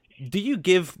extreme, do you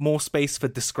give more space for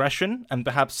discretion and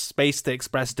perhaps space to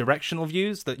express directional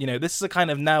views that, this is a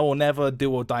kind of now or never,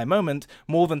 do or die moment,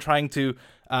 more than trying to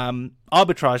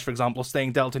arbitrage, for example,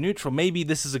 staying delta neutral? Maybe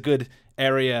this is a good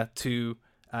area to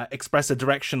express a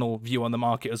directional view on the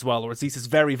market as well, or at least it's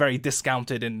very, very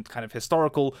discounted in kind of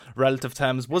historical relative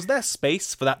terms. Was there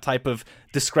space for that type of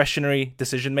discretionary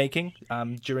decision making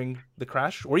during the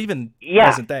crash, or even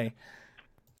present day?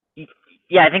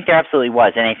 Yeah, I think there absolutely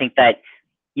was, and I think that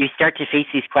you start to face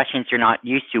these questions you're not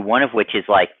used to. One of which is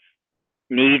like,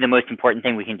 maybe the most important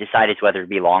thing we can decide is whether to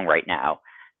be long right now,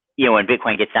 when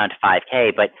Bitcoin gets down to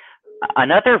 5K. But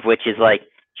another of which is like,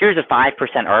 here's a 5%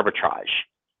 arbitrage.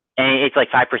 And it's like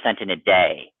 5% in a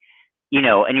day,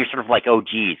 and you're sort of like, oh,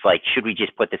 geez, like, should we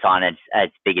just put this on as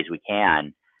big as we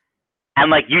can?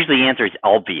 And like, usually the answer is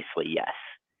obviously yes.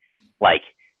 Like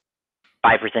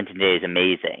 5% in a day is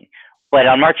amazing. But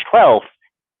on March 12th,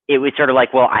 it was sort of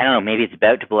like, well, I don't know, maybe it's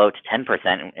about to blow out to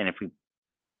 10%. And if we,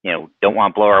 don't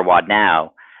want to blow our wad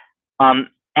now.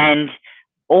 And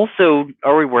also,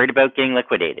 are we worried about getting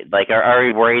liquidated? Like, are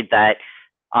we worried that,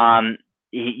 that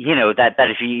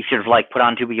if you sort of like put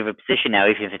on too big of a position now,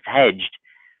 even if it's hedged,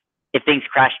 if things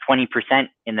crash 20%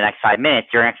 in the next 5 minutes,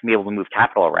 you're not going to be able to move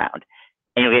capital around,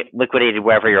 and you'll get liquidated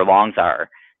wherever your longs are,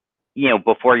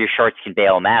 before your shorts can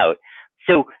bail them out.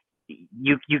 So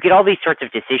you get all these sorts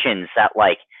of decisions that,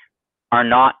 like, are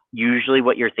not usually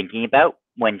what you're thinking about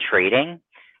when trading,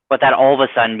 but that all of a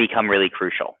sudden become really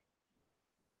crucial.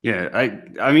 Yeah,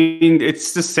 I mean,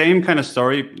 it's the same kind of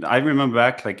story. I remember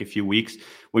back like a few weeks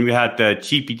when we had the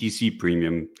GPTC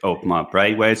premium open up,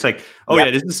 right? Where it's like, oh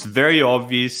yeah, this is very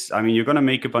obvious. I mean, you're gonna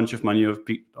make a bunch of money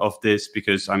of this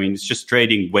because I mean, it's just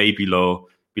trading way below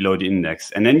the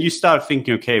index. And then you start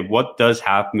thinking, okay, what does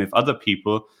happen if other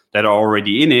people that are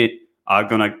already in it are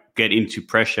gonna get into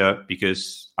pressure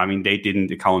because I mean, they didn't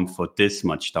account for this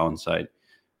much downside.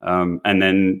 And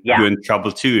then you're in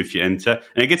trouble too if you enter.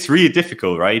 And it gets really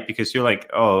difficult, right? Because you're like,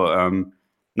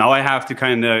 now I have to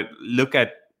kind of look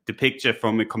at the picture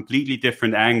from a completely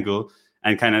different angle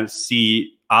and kind of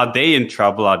see, are they in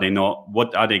trouble? Are they not?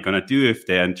 What are they going to do if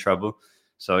they're in trouble?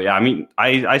 So, yeah, I mean,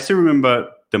 I still remember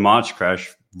the March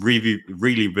crash really,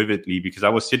 really vividly because I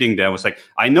was sitting there. I was like,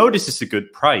 I know this is a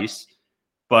good price,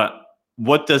 but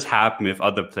what does happen if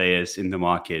other players in the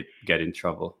market get in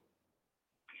trouble?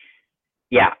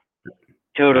 Yeah,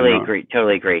 totally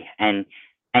agree. And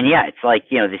yeah, it's like,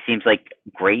 this seems like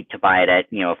great to buy it at,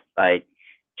 a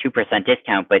 2%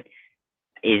 discount, but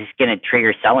is going to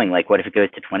trigger selling. Like, what if it goes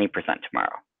to 20%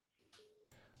 tomorrow?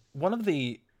 One of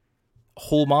the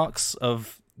hallmarks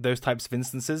of those types of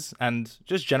instances, and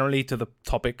just generally to the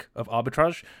topic of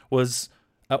arbitrage, was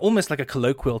almost like a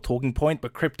colloquial talking point,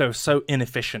 but crypto is so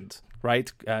inefficient, right?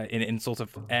 In sort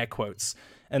of air quotes.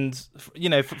 And,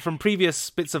 from previous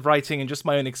bits of writing and just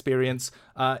my own experience,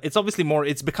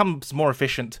 it's becomes more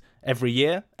efficient every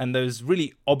year. And those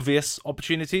really obvious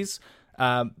opportunities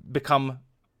become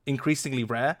increasingly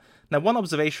rare. Now, one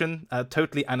observation,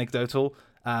 totally anecdotal,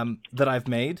 that I've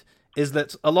made is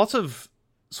that a lot of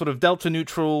sort of delta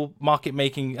neutral market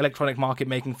making, electronic market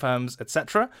making firms,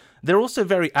 etc., they're also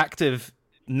very active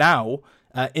now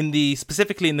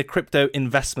specifically in the crypto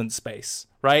investment space,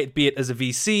 right? Be it as a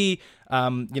VC,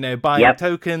 buying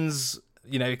tokens,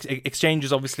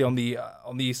 exchanges obviously on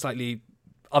the slightly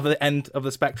other end of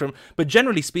the spectrum. But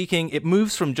generally speaking, it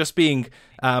moves from just being,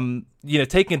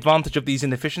 taking advantage of these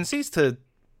inefficiencies to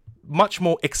much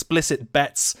more explicit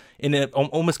bets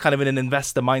almost kind of in an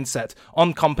investor mindset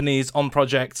on companies, on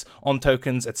projects, on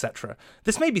tokens, etc.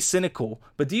 This may be cynical,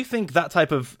 but do you think that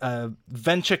type of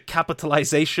venture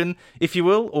capitalization, if you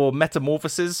will, or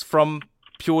metamorphosis from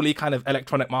purely kind of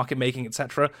electronic market making,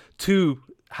 etc., to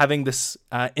having this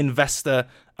investor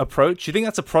approach, do you think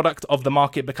that's a product of the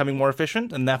market becoming more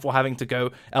efficient and therefore having to go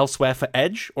elsewhere for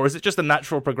edge? Or is it just a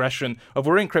natural progression of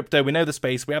we're in crypto, we know the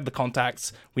space, we have the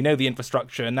contacts, we know the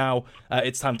infrastructure, and now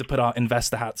it's time to put our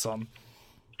investor hats on?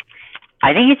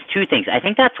 I think it's two things. I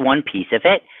think that's one piece of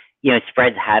it.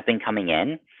 Spreads have been coming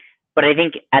in, but I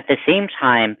think at the same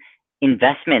time,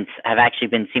 investments have actually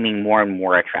been seeming more and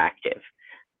more attractive.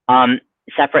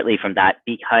 Separately from that,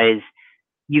 because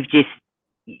you've just,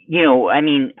 I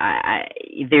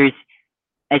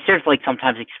sort of like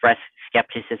sometimes express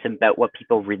skepticism about what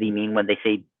people really mean when they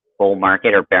say bull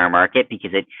market or bear market,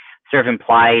 because it sort of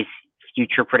implies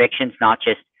future predictions, not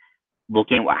just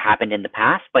looking at what happened in the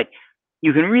past. But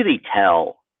you can really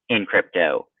tell in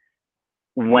crypto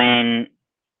when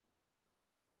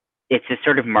it's a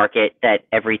sort of market that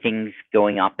everything's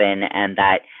going up in, and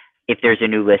that if there's a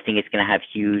new listing, it's going to have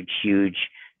huge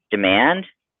demand.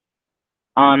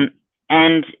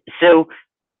 And so,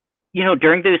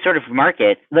 during those sort of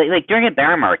markets, like during a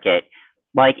bear market,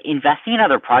 like investing in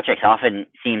other projects often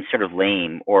seems sort of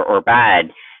lame or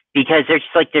bad, because there's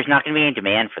just like, there's not going to be any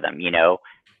demand for them.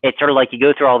 It's sort of like you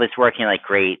go through all this work and you're like,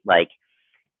 great, like,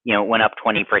 it went up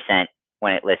 20%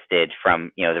 when it listed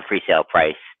from, the pre-sale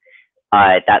price.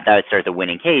 That was sort of the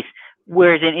winning case.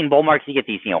 Whereas in bull markets, you get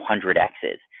these, 100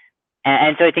 X's.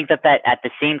 And so I think that at the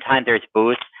same time, there's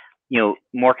both,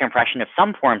 more compression of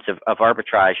some forms of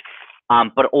arbitrage,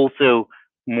 but also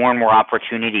more and more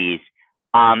opportunities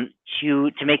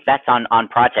to make bets on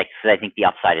projects, because I think the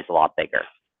upside is a lot bigger.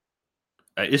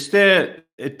 Is there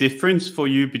a difference for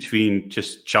you between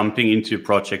just jumping into a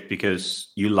project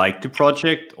because you like the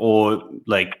project, or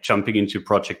like jumping into a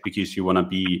project because you want to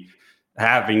be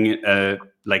having a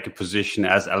position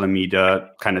as Alameda,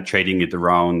 kind of trading it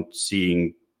around,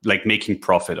 seeing, like, making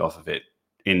profit off of it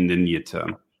in the near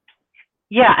term?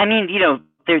 Yeah, I mean,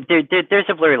 there's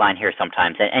a blurry line here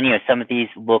sometimes, and some of these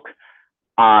look,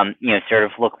 sort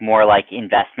of look more like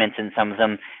investments, and some of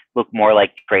them look more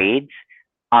like trades.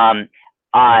 But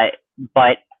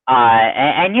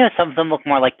some of them look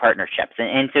more like partnerships,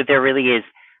 and so there really is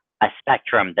a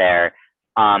spectrum there,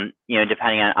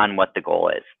 depending on what the goal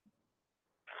is.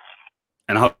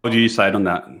 And how do you decide on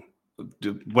that?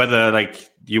 Whether like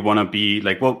you want to be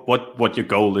like what your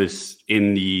goal is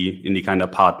in the kind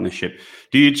of partnership?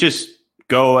 Do you just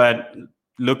go at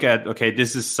look at, okay,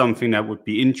 this is something that would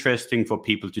be interesting for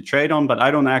people to trade on, but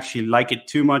I don't actually like it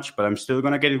too much, but I'm still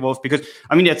going to get involved? Because,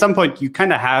 I mean, at some point you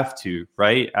kind of have to,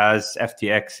 right? As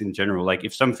FTX in general, like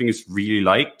if something is really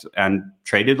liked and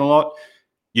traded a lot,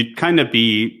 you'd kind of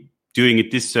be doing a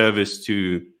disservice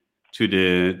to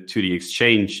the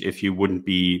exchange if you wouldn't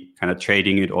be kind of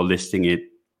trading it or listing it.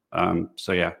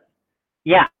 So yeah.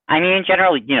 Yeah, I mean, in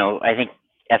general, I think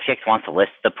FTX wants to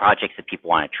list the projects that people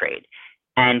want to trade,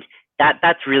 and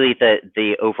that's really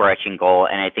the overarching goal.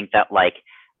 And I think that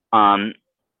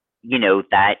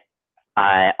that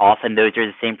often those are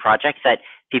the same projects that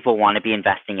people want to be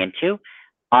investing into.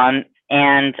 But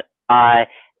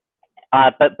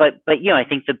I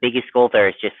think the biggest goal there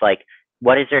is just like,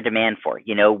 what is there demand for?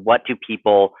 What do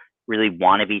people really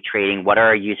want to be trading? What are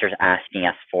our users asking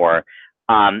us for?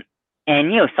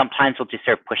 And sometimes we'll just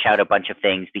sort of push out a bunch of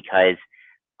things because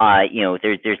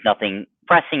there's nothing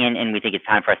pressing and we think it's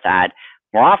time for us to add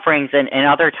more offerings. And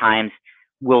other times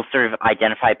we'll sort of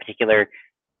identify particular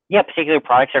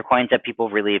products or coins that people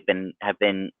really have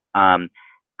been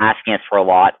asking us for a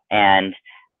lot, and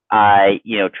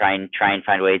try and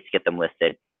find ways to get them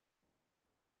listed.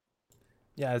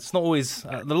 Yeah, it's not always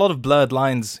a lot of blurred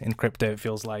lines in crypto, it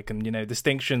feels like, and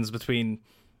distinctions between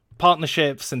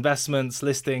partnerships, investments,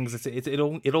 listings. It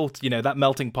all that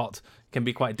melting pot can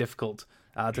be quite difficult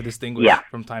to distinguish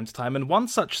from time to time. And one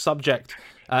such subject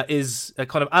is a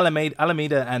kind of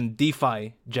Alameda and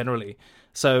DeFi generally.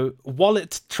 So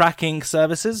wallet tracking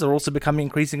services are also becoming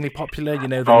increasingly popular, the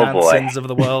Nansons of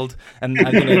the world and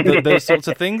those sorts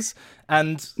of things.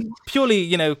 And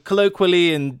purely,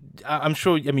 colloquially, and I'm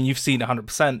sure, you've seen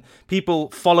 100%, people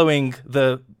following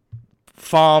the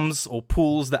farms or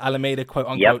pools that Alameda, quote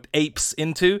unquote, apes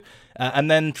into, and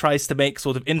then tries to make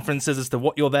sort of inferences as to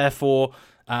what you're there for.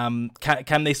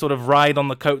 Can they sort of ride on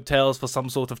the coattails for some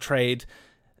sort of trade?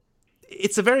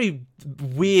 It's a very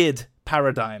weird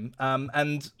paradigm.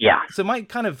 So my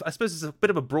I suppose it's a bit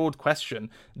of a broad question.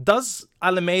 Does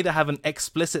Alameda have an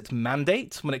explicit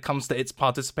mandate when it comes to its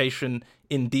participation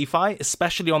in DeFi,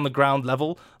 especially on the ground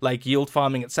level, like yield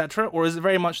farming, etc.? Or is it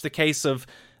very much the case of,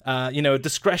 a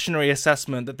discretionary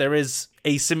assessment that there is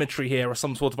asymmetry here or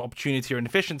some sort of opportunity or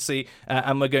inefficiency,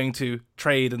 and we're going to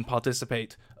trade and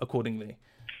participate accordingly?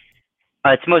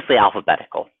 It's mostly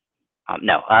alphabetical.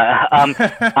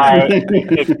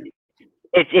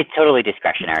 It's totally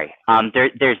discretionary.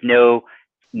 There's no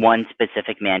one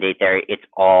specific mandate there. It's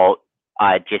all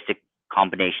just a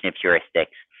combination of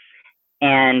heuristics,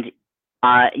 and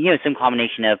some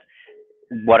combination of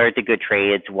what are the good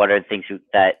trades, what are the things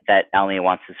that Alameda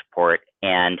wants to support,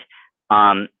 and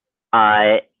what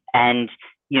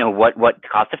the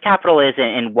cost of capital is,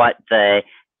 and what the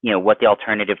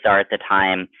alternatives are at the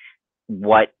time,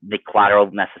 what the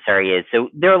collateral necessary is. So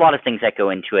there are a lot of things that go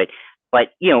into it,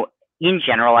 but in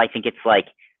general, I think it's like,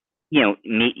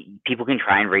 people can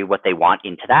try and read what they want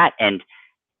into that. And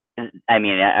I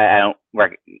mean, I don't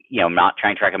work, I'm not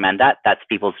trying to recommend that. That's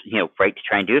people's, right to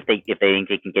try and do if they think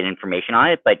they can get information on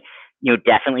it. But,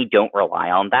 definitely don't rely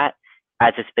on that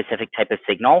as a specific type of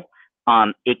signal.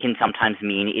 It can sometimes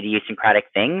mean idiosyncratic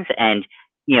things. And,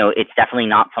 it's definitely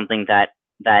not something that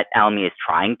Alameda is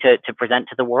trying to present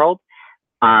to the world.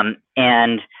 I'll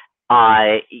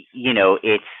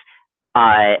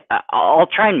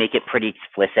try and make it pretty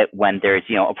explicit when there's,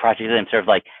 a project that I'm sort of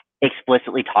like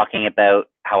explicitly talking about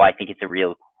how I think it's a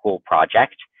real cool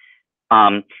project.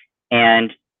 I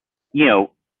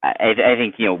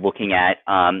think,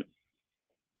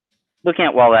 looking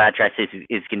at wallet addresses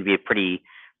is going to be a pretty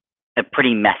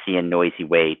messy and noisy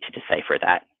way to decipher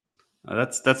that.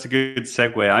 That's a good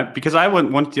segue. Because I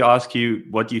want to ask you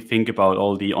what you think about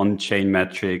all the on-chain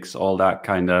metrics, all that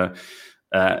kind of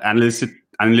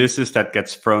analysis that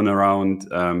gets thrown around.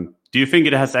 Do you think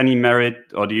it has any merit,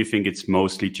 or do you think it's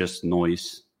mostly just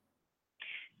noise?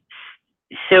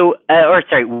 So,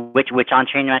 which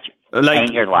on-chain metric? I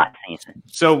didn't hear the last thing you said.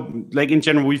 So, in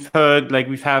general, we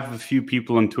have a few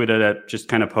people on Twitter that just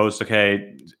kind of post,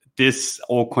 okay, this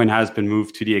altcoin has been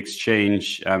moved to the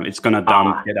exchange. It's gonna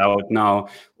dump, get out now,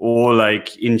 or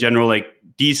in general,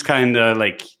 these kind of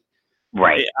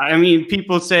Right. I mean,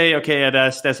 people say, okay,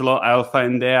 there's a lot of alpha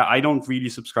in there. I don't really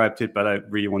subscribe to it, but I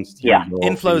really want to hear your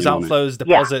inflows, outflows,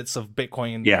 deposits of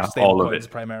Bitcoin, all of coins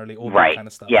it, primarily, all that kind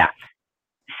of stuff. Yeah.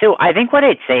 So I think what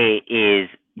I'd say is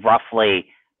roughly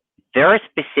there are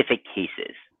specific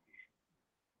cases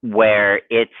where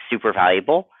it's super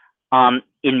valuable.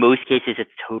 In most cases,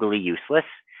 it's totally useless.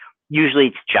 Usually,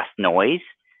 it's just noise.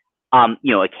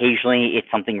 Occasionally, it's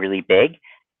something really big,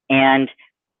 and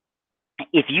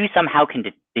if you somehow can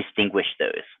distinguish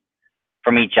those,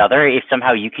 from each other, if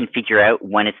somehow you can figure out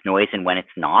when it's noise and when it's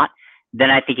not, then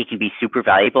I think it can be super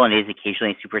valuable and is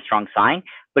occasionally a super strong sign.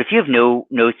 But if you have no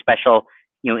special,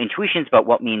 intuitions about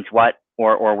what means what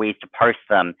or ways to parse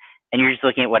them, and you're just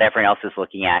looking at what everyone else is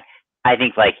looking at, I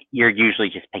think like you're usually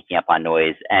just picking up on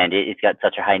noise, and it's got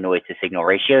such a high noise to signal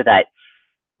ratio that,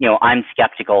 I'm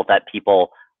skeptical that people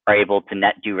are able to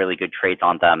net do really good trades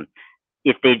on them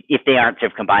if they aren't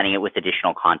sort of combining it with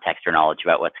additional context or knowledge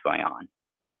about what's going on.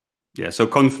 Yeah, so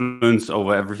confluence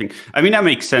over everything. I mean, that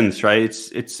makes sense, right?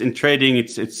 It's in trading,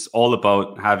 it's all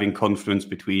about having confluence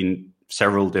between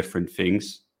several different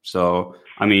things. So,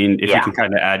 I mean, if you can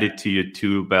kind of add it to your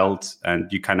tool belt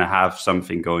and you kind of have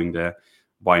something going there,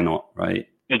 why not, right?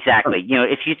 Exactly.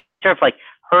 If you sort of like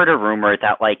heard a rumor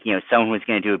that like, someone was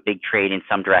going to do a big trade in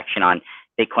some direction on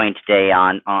Bitcoin today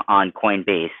on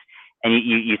Coinbase, and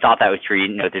you thought that was true, you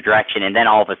didn't know the direction, and then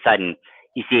all of a sudden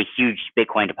you see a huge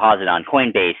Bitcoin deposit on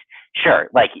Coinbase, sure,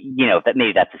 like, that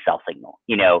maybe that's a sell signal,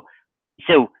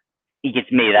 so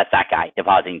maybe that's that guy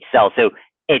depositing to sell. So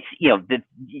it's,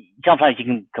 sometimes you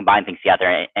can combine things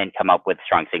together and come up with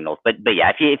strong signals. But yeah,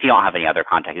 if you don't have any other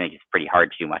context, I think it's pretty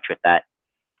hard to do much with that.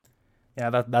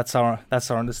 Yeah, that's our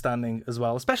understanding as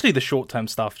well. Especially the short term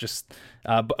stuff just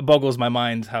boggles my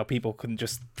mind how people can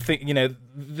just think,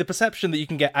 the perception that you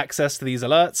can get access to these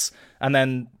alerts and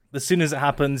then as soon as it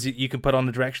happens, you can put on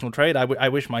a directional trade. I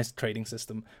wish my trading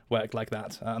system worked like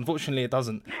that. Unfortunately, it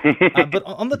doesn't. But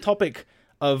on the topic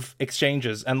of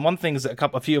exchanges, and one thing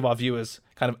that a few of our viewers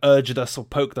kind of urged us or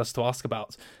poked us to ask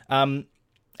about,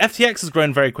 FTX has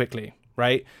grown very quickly,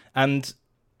 right? And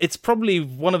it's probably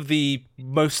one of the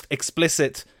most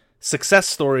explicit success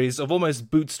stories of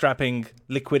almost bootstrapping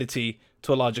liquidity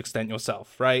to a large extent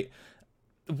yourself, right?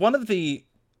 One of the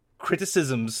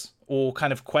criticisms or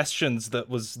kind of questions that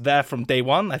was there from day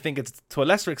one, I think it's to a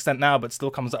lesser extent now, but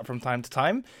still comes up from time to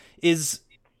time, is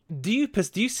do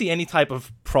you see any type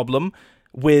of problem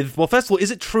with, well, first of all,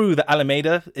 is it true that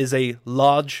Alameda is a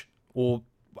large or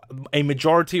a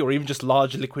majority or even just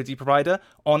large liquidity provider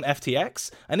on FTX?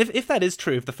 And if that is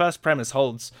true, if the first premise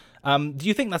holds, do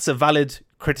you think that's a valid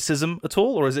criticism at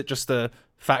all? Or is it just a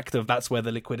fact of that's where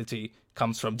the liquidity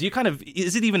comes from?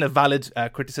 Is it even a valid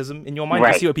criticism in your mind? Right.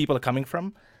 Do you see where people are coming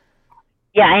from?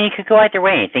 Yeah, and it could go either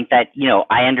way. I think that,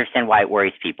 I understand why it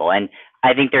worries people. And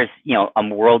I think there's, a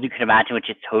world you could imagine which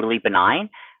is totally benign,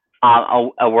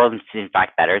 a world which is in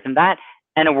fact better than that,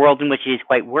 and a world in which it is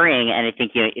quite worrying. And I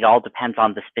think, it all depends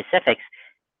on the specifics.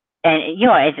 And,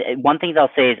 one thing I'll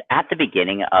say is at the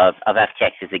beginning of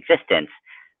FTX's existence,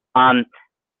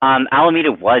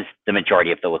 Alameda was the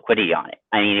majority of the liquidity on it.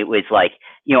 I mean, it was like,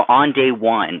 on day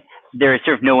one, there's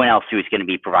sort of no one else who is going to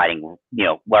be providing,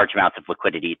 large amounts of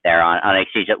liquidity there on an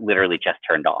exchange that literally just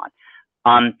turned on.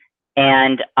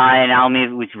 And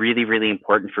Alameda was really, really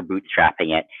important for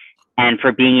bootstrapping it and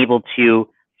for being able to,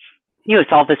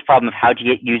 solve this problem of how to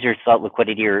get users without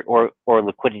liquidity or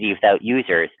liquidity without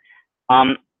users.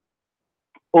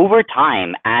 Over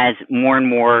time, as more and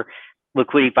more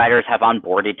liquidity providers have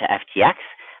onboarded to FTX,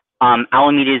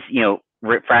 Alameda's,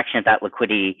 fraction of that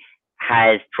liquidity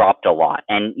has dropped a lot.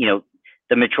 And,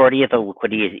 the majority of the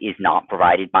liquidity is not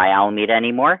provided by Alameda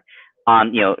anymore.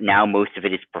 Now most of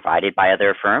it is provided by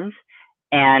other firms.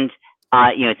 And,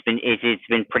 it's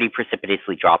been pretty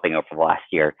precipitously dropping over the last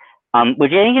year,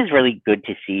 which I think is really good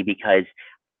to see because,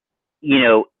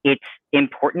 it's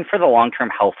important for the long-term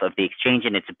health of the exchange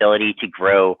and its ability to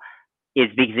grow as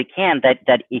big as it can,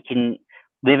 that it can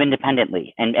live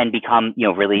independently and become,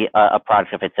 really a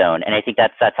product of its own. And I think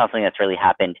that's something that's really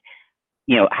happened,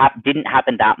 didn't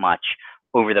happen that much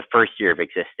over the first year of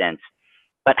existence,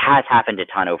 but has happened a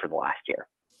ton over the last year.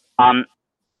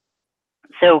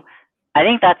 So I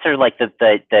think that's sort of like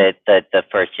the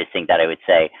first just thing that I would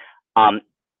say.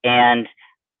 And,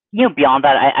 beyond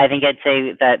that, I think I'd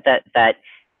say that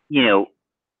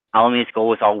Alameda's goal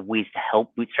was always to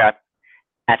help bootstrap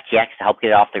FTX, to help get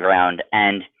it off the ground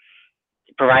and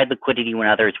provide liquidity when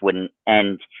others wouldn't,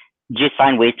 and just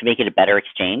find ways to make it a better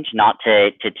exchange, not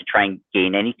to try and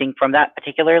gain anything from that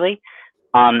particularly.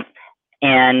 And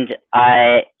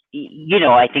I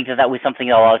think that was something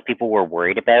that a lot of people were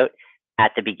worried about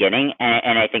at the beginning.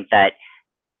 And I think that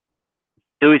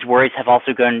those worries have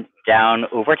also gone down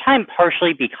over time,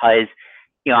 partially because,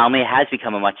 Alameda has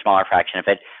become a much smaller fraction of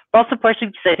it, but also partially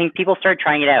because I think people started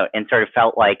trying it out and sort of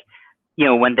felt like,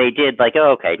 when they did, like,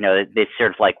 oh, okay, no, this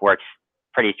sort of like works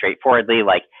pretty straightforwardly.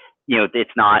 Like,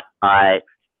 it's not,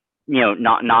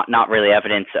 not really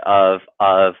evidence of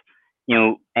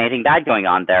anything bad going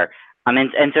on there.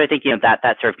 And so I think,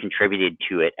 that sort of contributed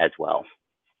to it as well.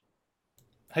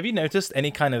 Have you noticed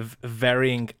any kind of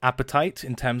varying appetite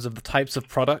in terms of the types of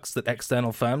products that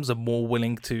external firms are more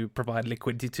willing to provide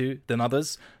liquidity to than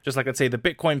others? Just like I'd say the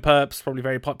Bitcoin perps, probably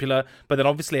very popular, but then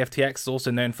obviously FTX is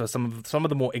also known for some of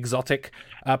the more exotic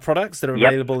products that are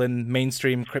available in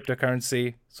mainstream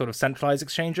cryptocurrency sort of centralized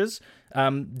exchanges.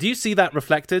 Do you see that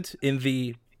reflected in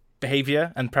the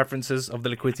behavior and preferences of the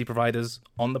liquidity providers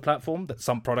on the platform, that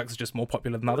some products are just more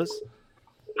popular than others?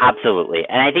 Absolutely.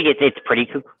 And I think it's pretty,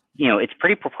 it's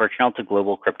pretty proportional to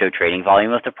global crypto trading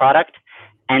volume of the product.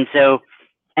 And so,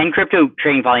 and crypto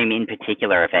trading volume in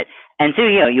particular of it. And so,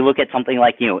 you look at something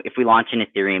like, if we launch an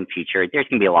Ethereum future, there's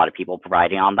going to be a lot of people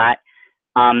providing on that.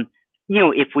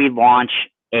 If we launch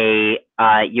a,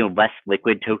 less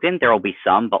liquid token, there will be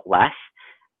some, but less.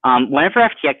 Whenever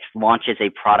FTX launches a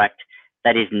product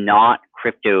that is not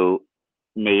crypto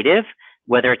native,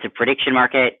 whether it's a prediction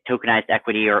market, tokenized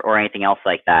equity, or anything else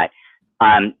like that,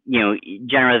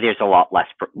 generally there's a lot less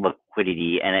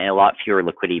liquidity and a lot fewer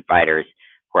liquidity providers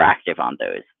who are active on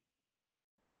those.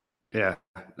 Yeah.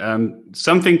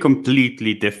 Something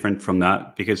completely different from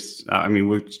that, because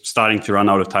we're starting to run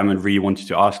out of time and really wanted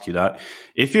to ask you that.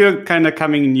 If you're kind of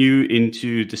coming new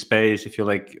into the space, if you're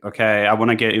like, okay, I want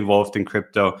to get involved in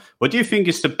crypto, what do you think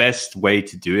is the best way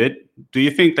to do it? Do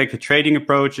you think like the trading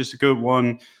approach is a good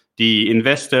one? The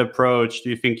investor approach, do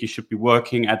you think you should be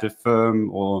working at a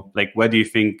firm, or like where do you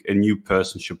think a new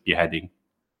person should be heading?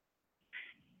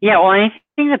 Yeah, well, I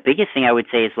think the biggest thing I would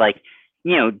say is like,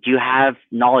 do you have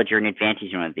knowledge or an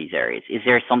advantage in one of these areas? Is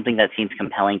there something that seems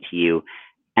compelling to you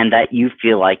and that you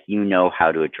feel like you know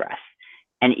how to address?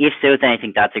 And if so, then I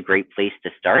think that's a great place to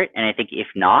start. And I think if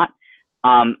not,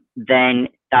 then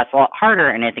that's a lot harder.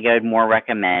 And I think I would more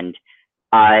recommend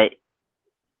finding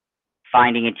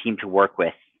a team to work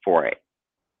with for it.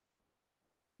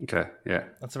 Okay, yeah.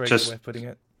 That's a very good way of putting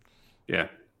it. Yeah.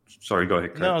 Sorry, go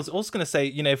ahead, Craig. No, I was also going to say,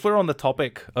 if we're on the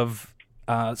topic of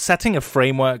setting a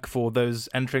framework for those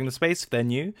entering the space if they're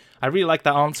new, I really like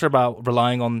that answer about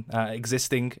relying on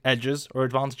existing edges or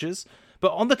advantages.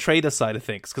 But on the trader side of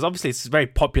things, because obviously it's very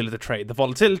popular to trade, the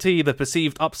volatility, the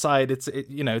perceived upside, it's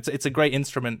a great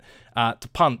instrument to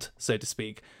punt, so to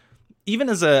speak. Even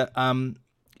as a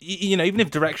even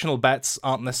if directional bets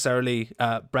aren't necessarily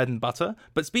bread and butter,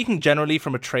 but speaking generally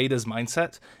from a trader's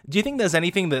mindset, do you think there's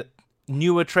anything that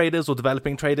newer traders or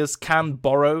developing traders can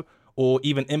borrow or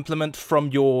even implement from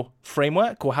your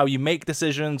framework, or how you make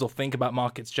decisions or think about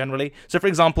markets generally? So, for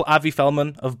example, Avi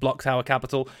Feldman of Block Tower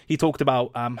Capital, he talked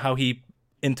about how he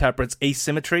interprets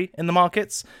asymmetry in the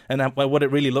markets and what it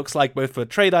really looks like, both for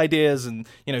trade ideas and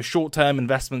short-term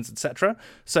investments, etc.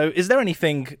 So, is there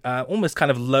anything almost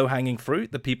kind of low-hanging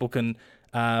fruit that people can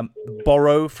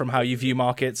borrow from how you view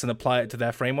markets and apply it to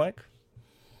their framework?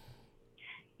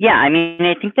 Yeah, I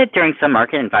think that during some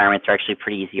market environments are actually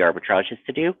pretty easy arbitrages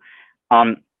to do.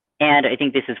 And I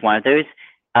think this is one of those.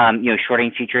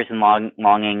 Shorting futures and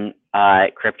longing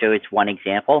crypto is one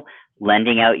example.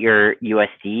 Lending out your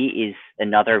USD is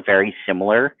another very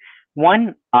similar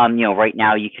one. Right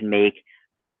now you can make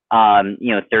 30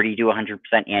 to 100%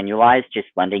 annualized just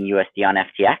lending USD on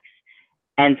FTX.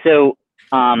 And so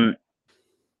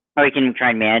or we can try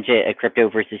and manage a crypto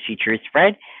versus futures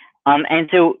spread. And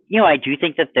so, I do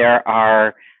think that there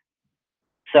are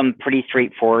some pretty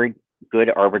straightforward, good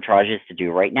arbitrages to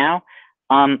do right now.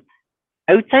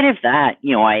 Outside of that,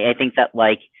 I think that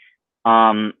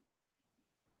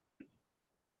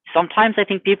sometimes I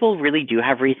think people really do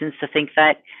have reasons to think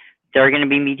that there are going to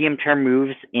be medium-term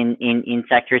moves in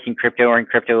sectors in crypto or in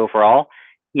crypto overall.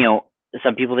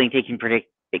 Some people think they can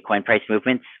predict Bitcoin price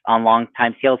movements on long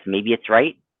time scales. Maybe it's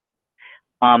right.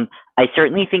 I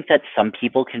certainly think that some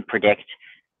people can predict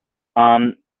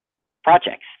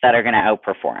projects that are going to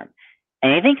outperform.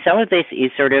 And I think some of this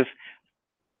is sort of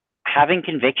having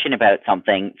conviction about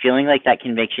something, feeling like that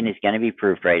conviction is going to be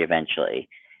proved right eventually.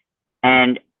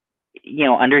 And,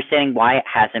 understanding why it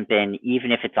hasn't been,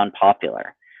 even if it's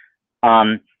unpopular.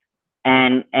 And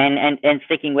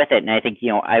sticking with it. And I think,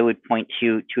 I would point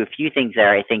to a few things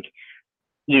there. I think,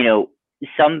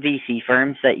 some VC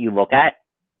firms that you look at,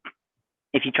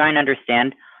 if you try and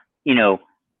understand,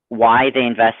 why they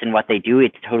invest in what they do,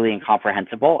 it's totally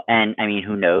incomprehensible. And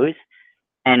who knows?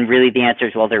 And really the answer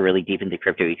is, well, they're really deep in the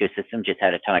crypto ecosystem, just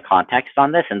had a ton of context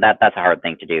on this. And that's a hard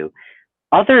thing to do.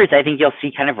 Others, I think you'll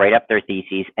see kind of write up their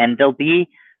theses, and they'll be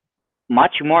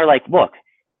much more like, look,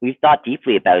 we've thought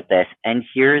deeply about this, and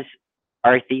here's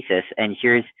our thesis, and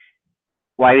here's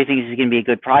why we think this is going to be a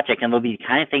good project. And there'll be the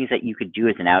kind of things that you could do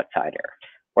as an outsider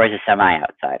or as a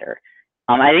semi-outsider.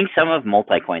 I think some of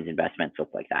Multicoin's investments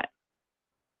look like that.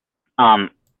 And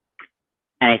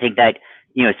I think that,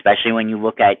 especially when you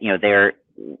look at, their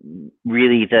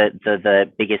really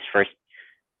the biggest first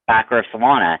backer of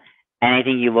Solana. And I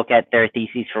think you look at their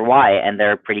theses for why, and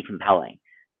they're pretty compelling.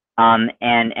 And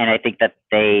I think that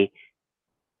they,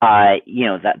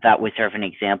 that was sort of an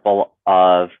example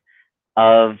of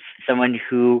someone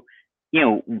who,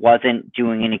 wasn't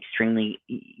doing an extremely,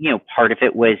 part of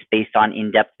it was based on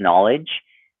in-depth knowledge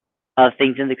of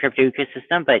things in the crypto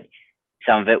ecosystem, but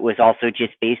some of it was also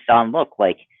just based on, look,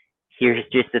 like, here's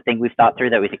just the thing we've thought through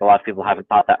that we think a lot of people haven't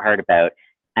thought that hard about,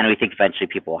 and we think eventually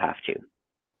people will have to.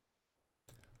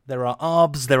 There are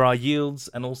ARBs, there are yields,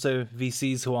 and also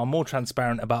VCs who are more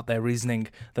transparent about their reasoning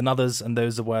than others, and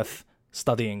those are worth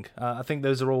studying. I think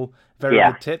those are all very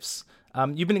good tips.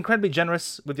 You've been incredibly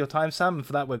generous with your time, Sam, and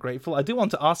for that we're grateful. I do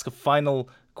want to ask a final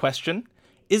question.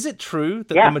 Is it true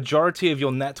that the majority of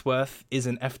your net worth is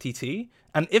in FTT?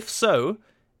 And if so,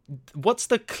 what's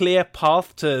the clear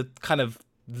path to kind of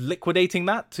liquidating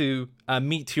that to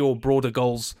meet your broader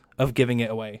goals of giving it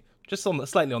away? Just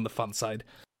slightly on the fun side.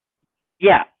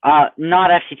 Yeah,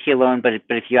 not FTT alone, but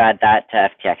if you add that to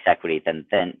FTX equity, then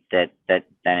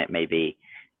it may be,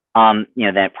 then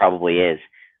it probably is.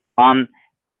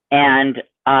 And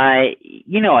I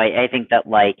think that,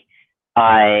 like,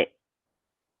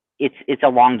 it's a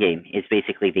long game is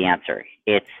basically the answer.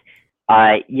 It's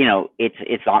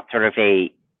it's not sort of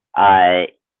a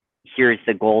here's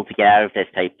the goal to get out of this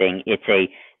type thing. It's a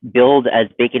build as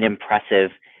big and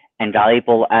impressive and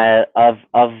valuable of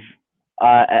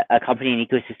a company and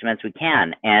ecosystem as we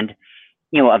can, and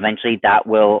eventually that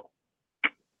will,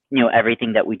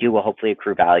 everything that we do will hopefully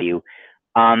accrue value,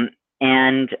 and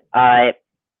that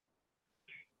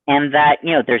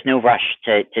there's no rush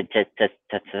to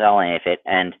sell any of it,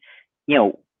 and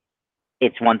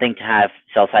it's one thing to have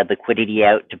sell side liquidity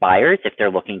out to buyers if they're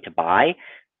looking to buy,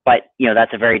 but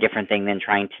that's a very different thing than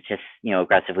trying to just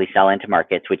aggressively sell into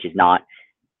markets, which is not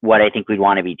what I think we'd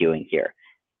want to be doing here.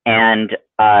 And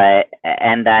that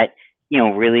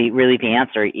really the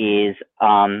answer is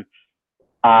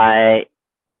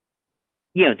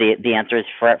the answer is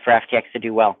for FTX to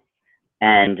do well,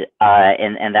 and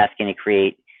that's going to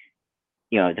create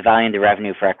the value and the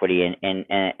revenue for equity and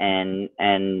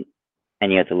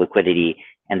the liquidity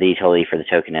and the utility for the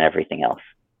token and everything else.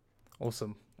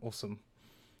 Awesome.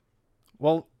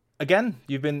 Well, again,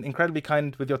 you've been incredibly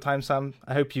kind with your time, Sam.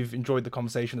 I hope you've enjoyed the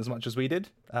conversation as much as we did.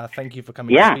 Thank you for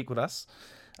coming to speak with us.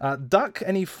 Duck,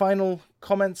 any final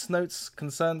comments, notes,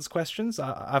 concerns, questions?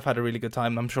 I've had a really good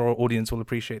time. I'm sure our audience will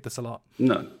appreciate this a lot.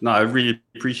 No, I really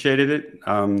appreciated it.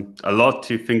 A lot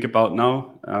to think about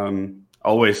now.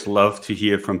 Always love to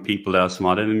hear from people that are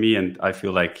smarter than me, and I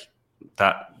feel like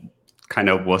that kind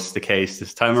of was the case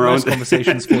this time around. Nice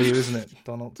conversations for you, isn't it,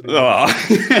 DonAlt?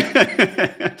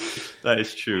 That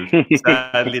is true.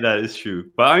 Sadly, that is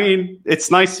true. But I mean, it's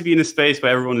nice to be in a space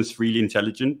where everyone is really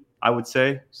intelligent, I would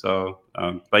say. So,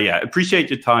 but yeah,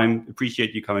 appreciate your time.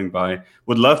 Appreciate you coming by.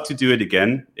 Would love to do it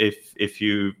again if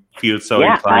you feel so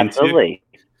inclined absolutely.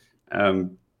 to.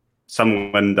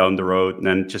 Someone down the road, and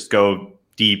then just go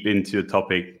deep into a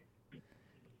topic.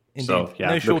 Indeed. So,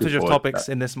 no shortage of topics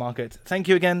in this market. Thank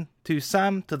you again to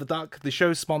Sam, to the Duck, the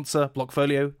show's sponsor,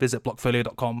 Blockfolio. Visit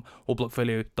blockfolio.com or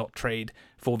blockfolio.trade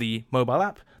for the mobile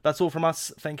app. That's all from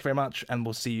us. Thank you very much, and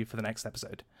we'll see you for the next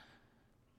episode.